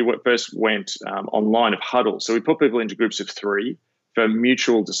when we first went online of Huddle. So we put people into groups of 3 for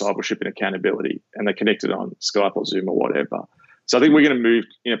mutual discipleship and accountability, and they're connected on Skype or Zoom or whatever. So I think we're going to move,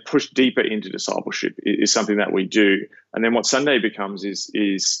 push deeper into discipleship is something that we do. And then what Sunday becomes is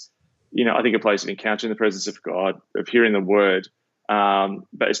I think a place of encountering the presence of God, of hearing the word,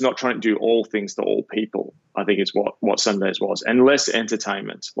 but it's not trying to do all things to all people. I think it's what Sundays was, and less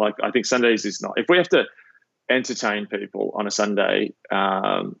entertainment. I think Sundays is not. If we have to entertain people on a Sunday,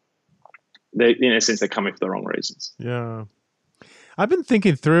 they, in a sense, they're coming for the wrong reasons. Yeah. I've been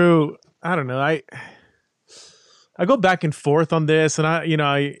thinking through, I don't know, I go back and forth on this, and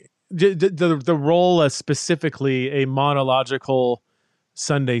the role as specifically a monological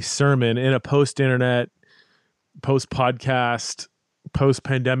Sunday sermon in a post-internet, post-podcast,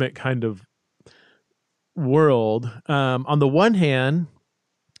 post-pandemic kind of world. On the one hand,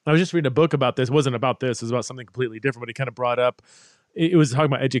 I was just reading a book about this. It wasn't about this. It was about something completely different, but it kind of brought up, it was talking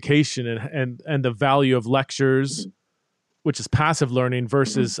about education and the value of lectures, which is passive learning,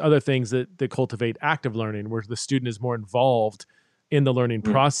 versus other things that cultivate active learning, where the student is more involved in the learning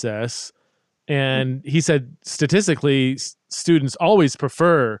process. And he said, statistically, students always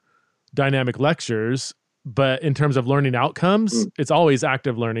prefer dynamic lectures, but in terms of learning outcomes, it's always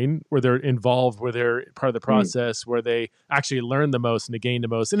active learning, where they're involved, where they're part of the process, where they actually learn the most and they gain the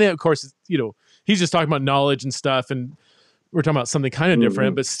most. And then, of course, he's just talking about knowledge and stuff, and we're talking about something kind of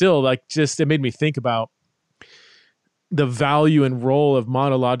different, but still, it made me think about the value and role of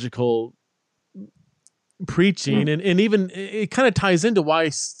monological preaching. And even it kind of ties into why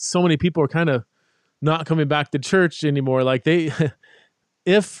so many people are kind of not coming back to church anymore.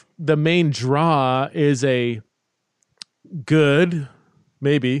 If the main draw is a good,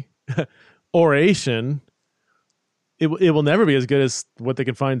 maybe, oration, it will never be as good as what they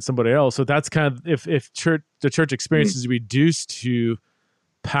can find somebody else. So that's kind of, if the church experience is reduced to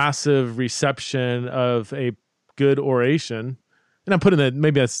passive reception of a good oration, and I'm putting that,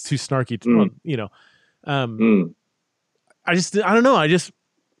 maybe that's too snarky, I don't know.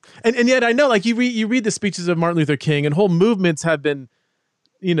 And yet I know, you read the speeches of Martin Luther King, and whole movements have been,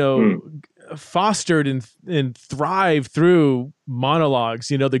 fostered and thrive through monologues,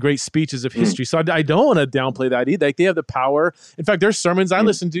 the great speeches of history. So I don't want to downplay that either. They have the power. In fact, there's sermons I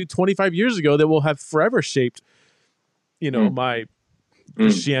listened to 25 years ago that will have forever shaped, my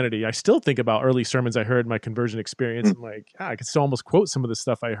Christianity. I still think about early sermons I heard in my conversion experience, and I could still almost quote some of the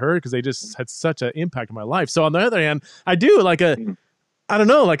stuff I heard because they just had such an impact on my life. So on the other hand, I do I don't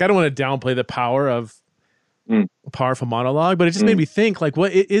know, I don't want to downplay the power of a powerful monologue, but it just made me think,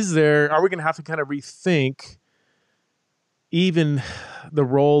 what is there? Are we going to have to kind of rethink even the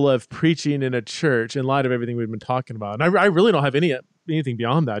role of preaching in a church in light of everything we've been talking about? And I really don't have anything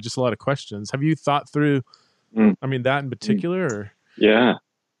beyond that. Just a lot of questions. Have you thought through? That in particular? Or? Yeah.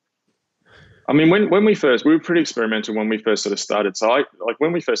 When we were pretty experimental when we first sort of started. So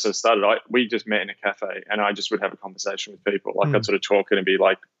when we first sort of started, we just met in a cafe, and I just would have a conversation with people. I'd sort of talk and be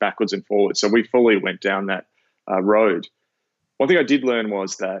backwards and forwards. So we fully went down that road. One thing I did learn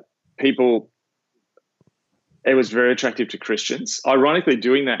was that it was very attractive to Christians. Ironically,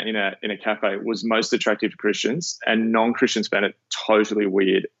 doing that in a cafe was most attractive to Christians, and non-Christians found it totally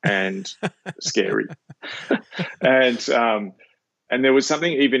weird and scary. And there was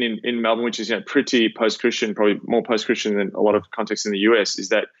something even in Melbourne, which is pretty post-Christian, probably more post-Christian than a lot of contexts in the US, is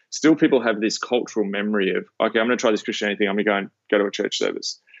that still people have this cultural memory of, okay, I'm going to try this Christianity thing. I'm going to go to a church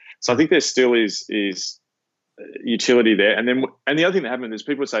service. So I think there still is utility there. And the other thing that happened is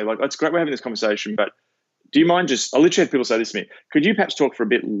people would say, it's great we're having this conversation, but do you mind I literally had people say this to me, could you perhaps talk for a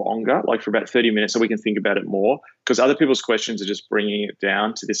bit longer, for about 30 minutes, so we can think about it more? Because other people's questions are just bringing it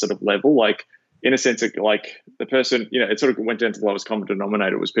down to this sort of level. In a sense, the person, it sort of went down to the lowest common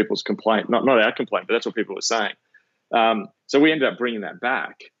denominator was people's complaint, not our complaint, but that's what people were saying. So we ended up bringing that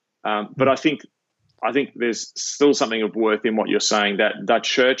back. But I think I think there's still something of worth in what you're saying, that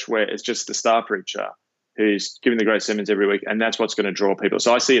church where it's just the star preacher who's giving the great sermons every week, and that's what's going to draw people.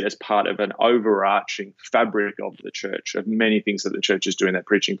 So I see it as part of an overarching fabric of the church, of many things that the church is doing that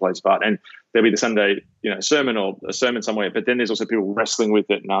preaching plays a part. And there'll be the Sunday, sermon or a sermon somewhere, but then there's also people wrestling with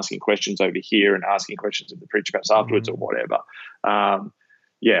it and asking questions over here and asking questions of the preacher perhaps afterwards or whatever.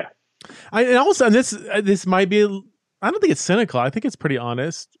 Yeah. And this might be, I don't think it's cynical. I think it's pretty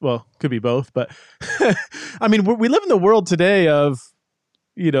honest. Well, could be both, but I mean, we live in the world today of,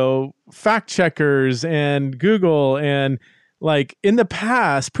 fact checkers and Google, and like in the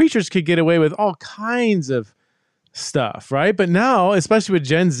past, preachers could get away with all kinds of stuff, right? But now, especially with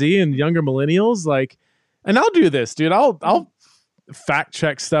Gen Z and younger millennials, and I'll do this, dude. I'll fact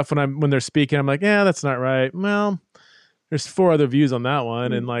check stuff when they're speaking. I'm like, yeah, that's not right. Well, there's 4 other views on that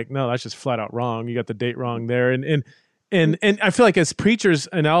one, and no, that's just flat out wrong. You got the date wrong there, and I feel like as preachers,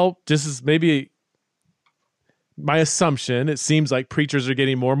 and this is maybe my assumption, it seems like preachers are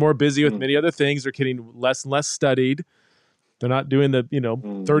getting more and more busy with many other things. They're getting less and less studied. They're not doing the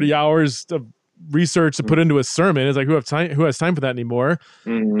 30 hours of research to put into a sermon. It's like, who has time for that anymore?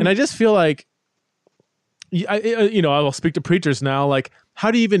 And I just feel like, I'll speak to preachers now. Like,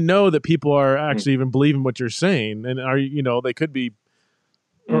 how do you even know that people are actually even believing what you're saying? And are they could be.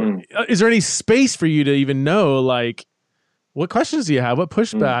 Is there any space for you to even know, like, what questions do you have? What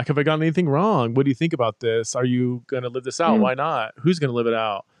pushback? Have I gotten anything wrong? What do you think about this? Are you going to live this out? Why not? Who's going to live it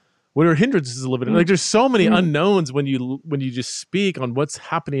out? What are hindrances to living it? Like, there's so many unknowns when you just speak on what's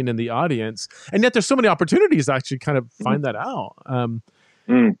happening in the audience, and yet there's so many opportunities to actually kind of find that out.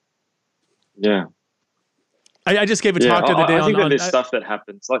 Yeah. I just gave a talk the other day. I think that there's stuff that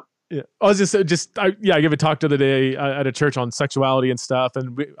happens. Like, yeah, I was I gave a talk the other day at a church on sexuality and stuff,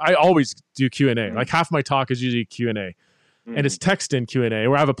 and I always do Q&A. Like, half my talk is usually Q&A. And it's text in Q&A,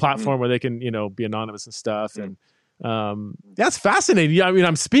 where I have a platform where they can, be anonymous and stuff. And that's fascinating. I mean,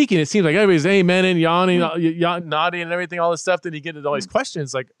 I'm speaking. It seems like everybody's amen and yawning, nodding and everything, all this stuff. Then you get into all these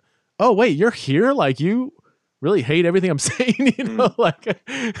questions like, oh, wait, you're here? Like, you really hate everything I'm saying? But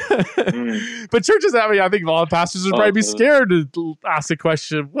churches, I think a lot of pastors would probably be scared to ask the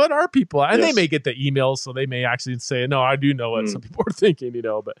question, what are people? And they may get the emails, so they may actually say, no, I do know what some people are thinking,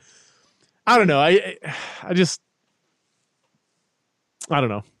 but I don't know. I don't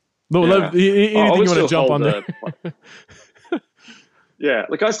know. Anything you want to jump on there? Yeah,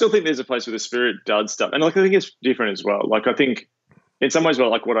 like, I still think there's a place where the Spirit does stuff. And I think it's different as well. Like, I think in some ways,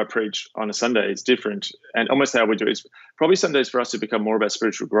 like what I preach on a Sunday is different. And almost how we do it is probably Sundays for us to become more about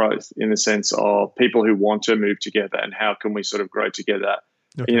spiritual growth, in the sense of people who want to move together and how can we sort of grow together.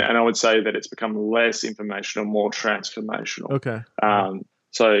 Okay. And I would say that it's become less informational, more transformational. Okay.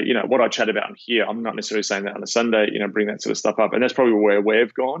 So, what I chat about here, I'm not necessarily saying that on a Sunday, bring that sort of stuff up. And that's probably where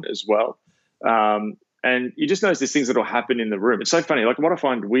we've gone as well. And you just notice there's things that will happen in the room. It's so funny. Like, what I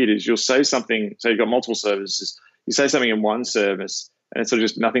find weird is you'll say something, so you've got multiple services, you say something in one service and it's sort of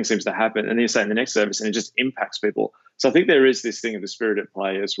just nothing seems to happen. And then you say it in the next service and it just impacts people. So I think there is this thing of the Spirit at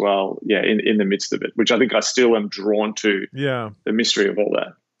play as well, in the midst of it, which I think I still am drawn to the mystery of all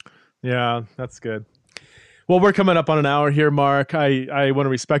that. Yeah, that's good. Well, we're coming up on an hour here, Mark. I want to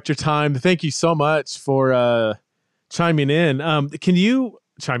respect your time. Thank you so much for chiming in. Can you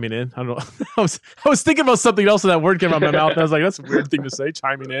chiming in? I don't know. I was thinking about something else, and that word came out of my mouth, and I was like, that's a weird thing to say,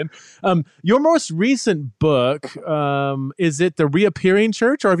 chiming in. Your most recent book, is it The Reappearing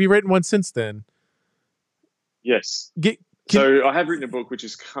Church, or have you written one since then? Yes. So I have written a book which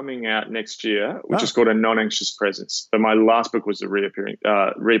is coming out next year, which is called A Non-Anxious Presence. But my last book was The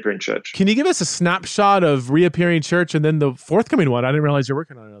Reappearing Church. Can you give us a snapshot of Reappearing Church and then the forthcoming one? I didn't realize you're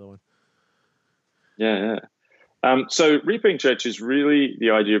working on another one. Yeah. So Reappearing Church is really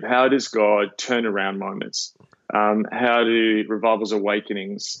the idea of how does God turn around moments? How do revivals,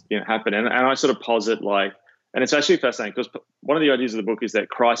 awakenings happen? And I sort of posit and it's actually fascinating because one of the ideas of the book is that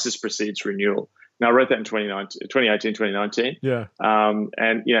crisis precedes renewal. Now, I wrote that in 2018, 2019. Yeah.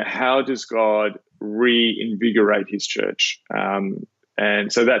 And, how does God reinvigorate his church?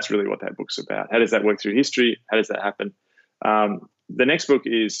 And so that's really what that book's about. How does that work through history? How does that happen? The next book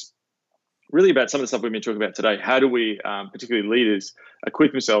is really about some of the stuff we've been talking about today. How do we, particularly leaders,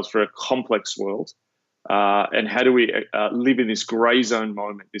 equip themselves for a complex world? And how do we live in this gray zone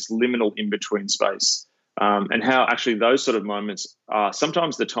moment, this liminal in-between space? And how actually those sort of moments are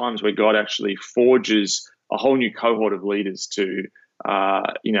sometimes the times where God actually forges a whole new cohort of leaders to,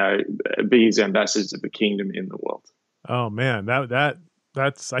 be his ambassadors of the kingdom in the world. Oh man,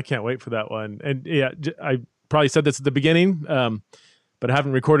 that's I can't wait for that one. And yeah, I probably said this at the beginning, but I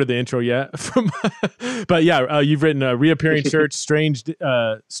haven't recorded the intro yet. But yeah, you've written Reappearing Church, Strange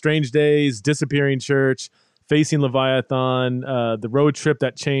Days, Disappearing Church, Facing Leviathan, The Road Trip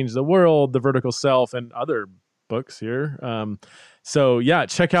That Changed the World, The Vertical Self, and other books here. So yeah,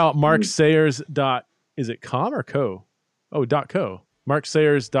 check out marksayers.com or co? Oh, .co.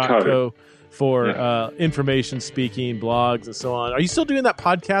 marksayers.co for information, speaking, blogs, and so on. Are you still doing that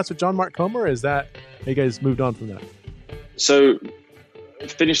podcast with John Mark Comer, or is that, you guys moved on from that? So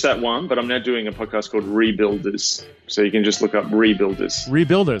finished that one, but I'm now doing a podcast called Rebuilders. So you can just look up Rebuilders.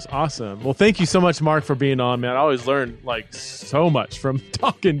 Rebuilders. Awesome. Well, thank you so much, Mark, for being on, man. I always learn like so much from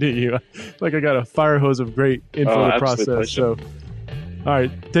talking to you. Like I got a fire hose of great info to process. Pleasure. So, all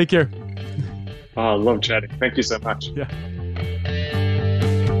right. Take care. Oh, I love chatting. Thank you so much. Yeah.